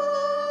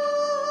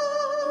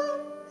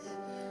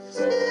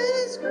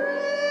 'Tis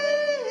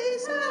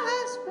grace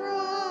has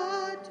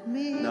brought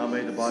me. Now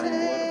may the body and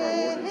blood of our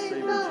Lord and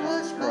Savior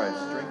Jesus Christ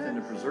strengthen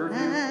and preserve you,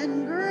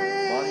 And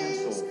grace body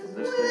and soul, from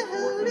this day forth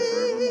and will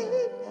forevermore.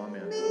 lead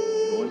Amen. me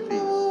Go in peace.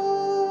 home.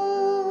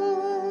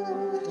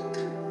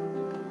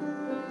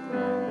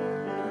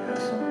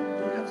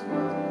 Do we have some?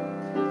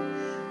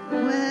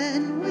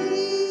 When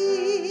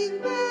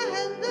we've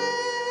been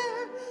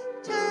there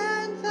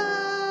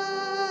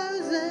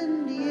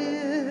 10,000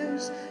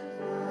 years,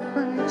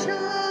 bright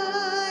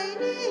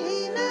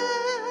shining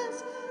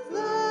as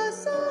the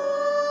sun,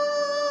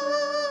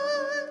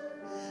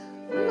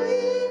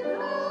 we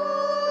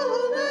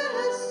know the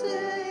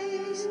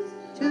saints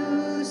to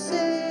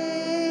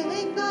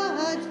sing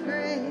God's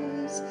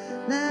praise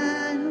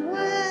than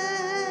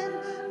when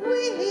we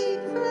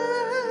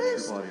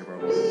first True body of our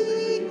Lord and Savior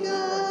Jesus begun. Christ.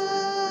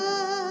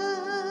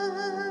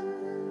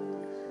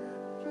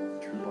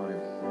 True body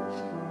of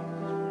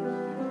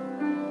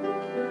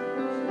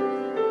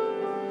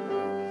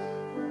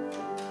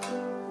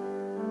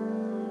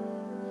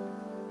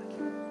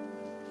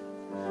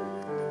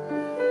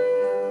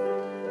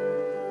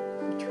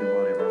the true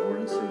body of our Lord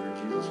and Savior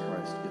Jesus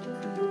Christ,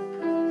 given for you.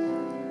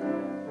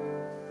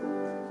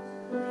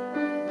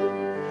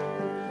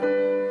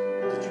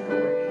 Did you go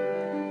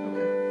away?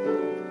 Okay.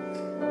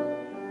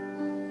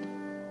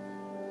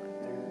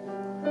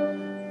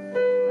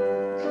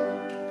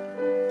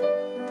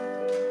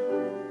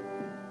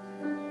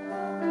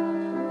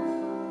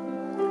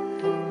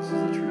 This is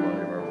the true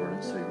body of our Lord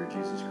and Savior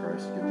Jesus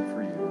Christ, given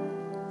for you.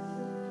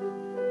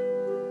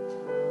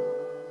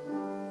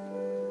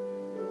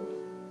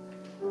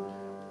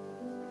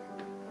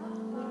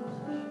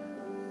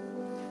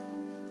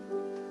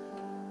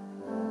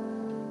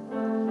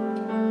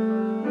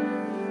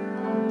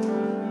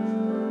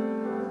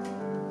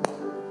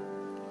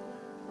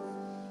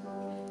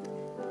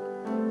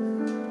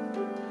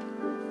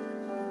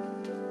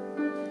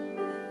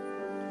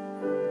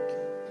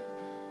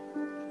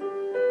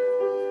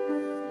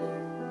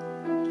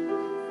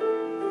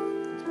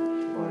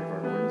 The body of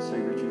our Lord and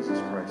Savior Jesus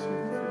Christ,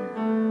 given for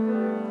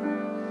you.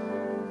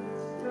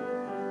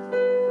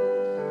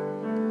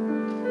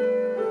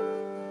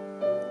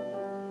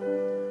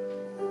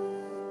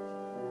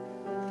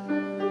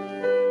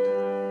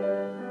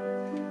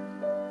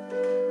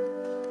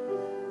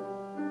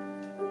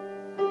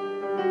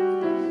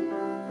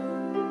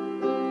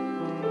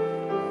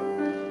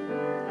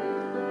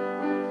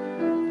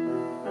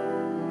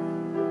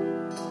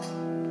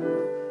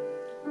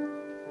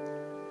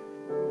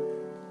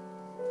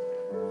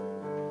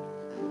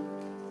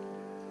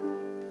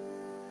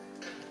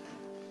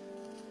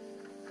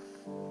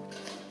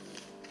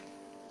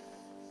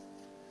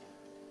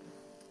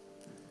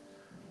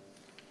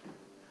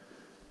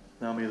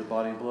 Now may the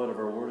body and blood of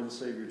our Lord and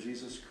Savior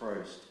Jesus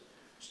Christ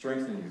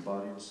strengthen you,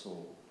 body and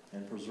soul,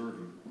 and preserve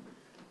you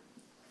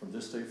from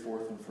this day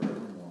forth and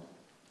forevermore.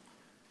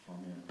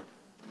 Amen.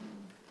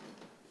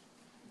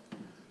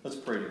 Let's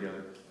pray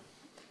together.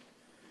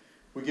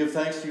 We give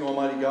thanks to you,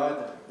 Almighty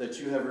God, that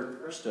you have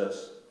refreshed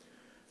us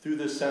through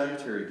this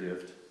salutary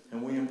gift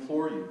And we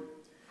implore you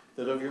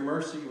that of your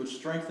mercy you would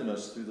strengthen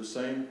us through the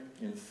same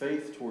in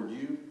faith toward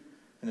you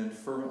and in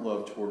fervent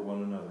love toward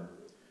one another.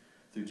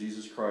 Through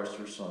Jesus Christ,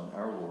 your Son,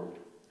 our Lord,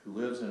 who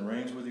lives and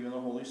reigns with you in the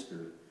Holy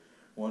Spirit,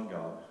 one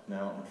God,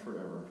 now and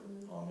forever.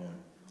 Amen.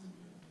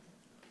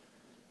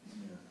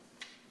 Amen.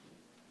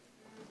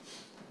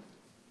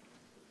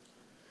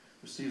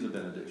 Receive the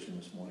benediction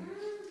this morning.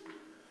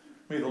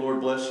 May the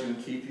Lord bless you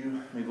and keep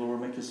you. May the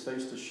Lord make his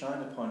face to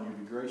shine upon you,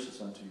 be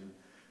gracious unto you.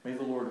 May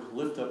the Lord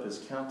lift up his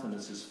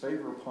countenance, his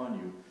favor upon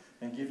you,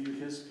 and give you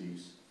his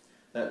peace,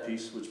 that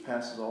peace which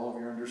passes all of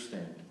your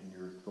understanding. And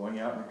you're going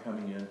out and you're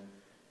coming in,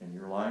 and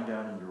you're lying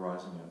down and you're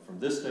rising up, from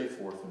this day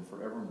forth and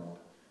forevermore.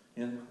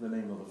 In the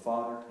name of the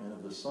Father, and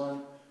of the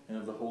Son, and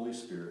of the Holy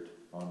Spirit.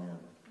 Amen.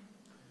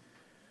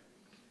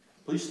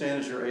 Please stand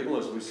as you're able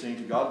as we sing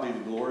To God Be the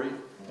Glory.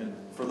 And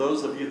for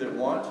those of you that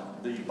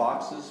want the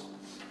boxes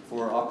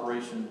for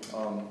Operation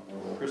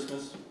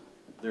Christmas,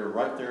 they're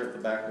right there at the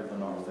back of the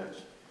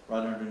narthex,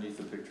 right underneath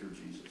the picture of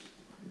Jesus.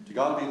 To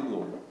God be the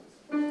glory.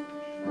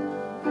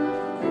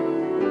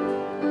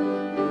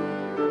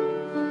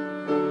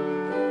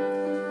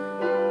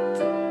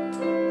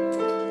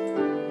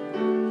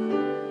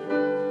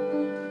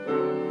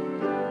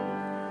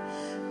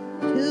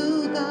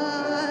 To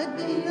God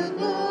be the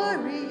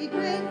glory,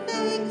 great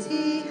things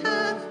he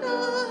hath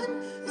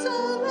done. So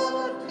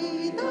loved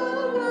he the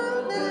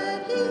world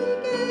that he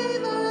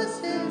gave us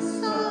his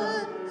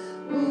Son,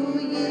 who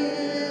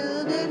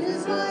yielded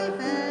his life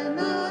an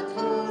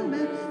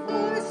atonement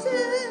for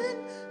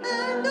sin,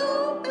 and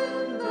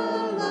opened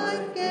the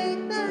life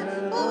gate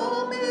that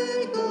all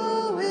may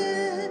go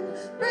in.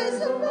 Praise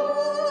the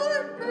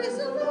Lord, praise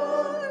the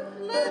Lord,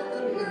 let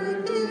the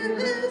earth hear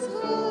his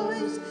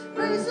voice.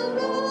 Praise the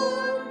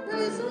Lord,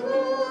 praise the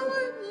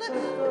Lord, let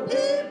the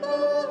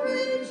people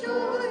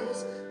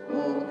rejoice.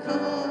 Oh,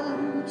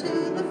 come to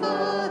the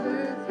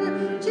Father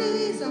through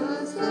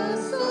Jesus the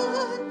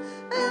Son,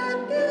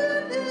 and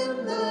give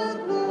him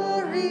the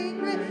glory,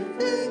 great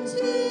things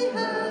he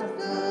hath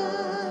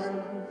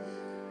done.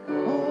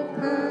 Oh,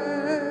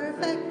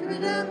 perfect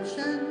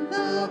redemption,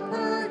 the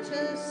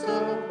purchase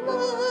of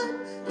blood,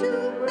 to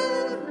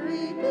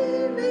every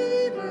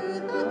believer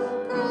the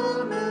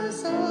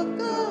promise of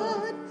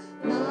God.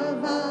 The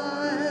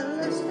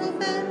vilest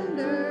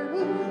offender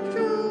who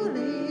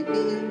truly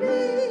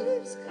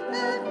believes,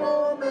 that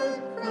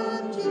moment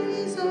from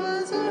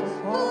Jesus a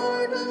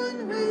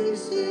pardon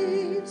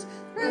receives.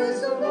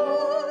 Praise the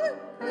Lord,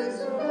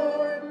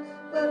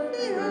 let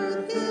the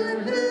earth hear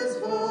his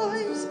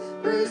voice.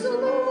 Praise the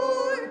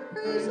Lord,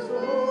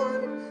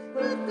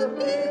 let the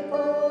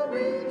people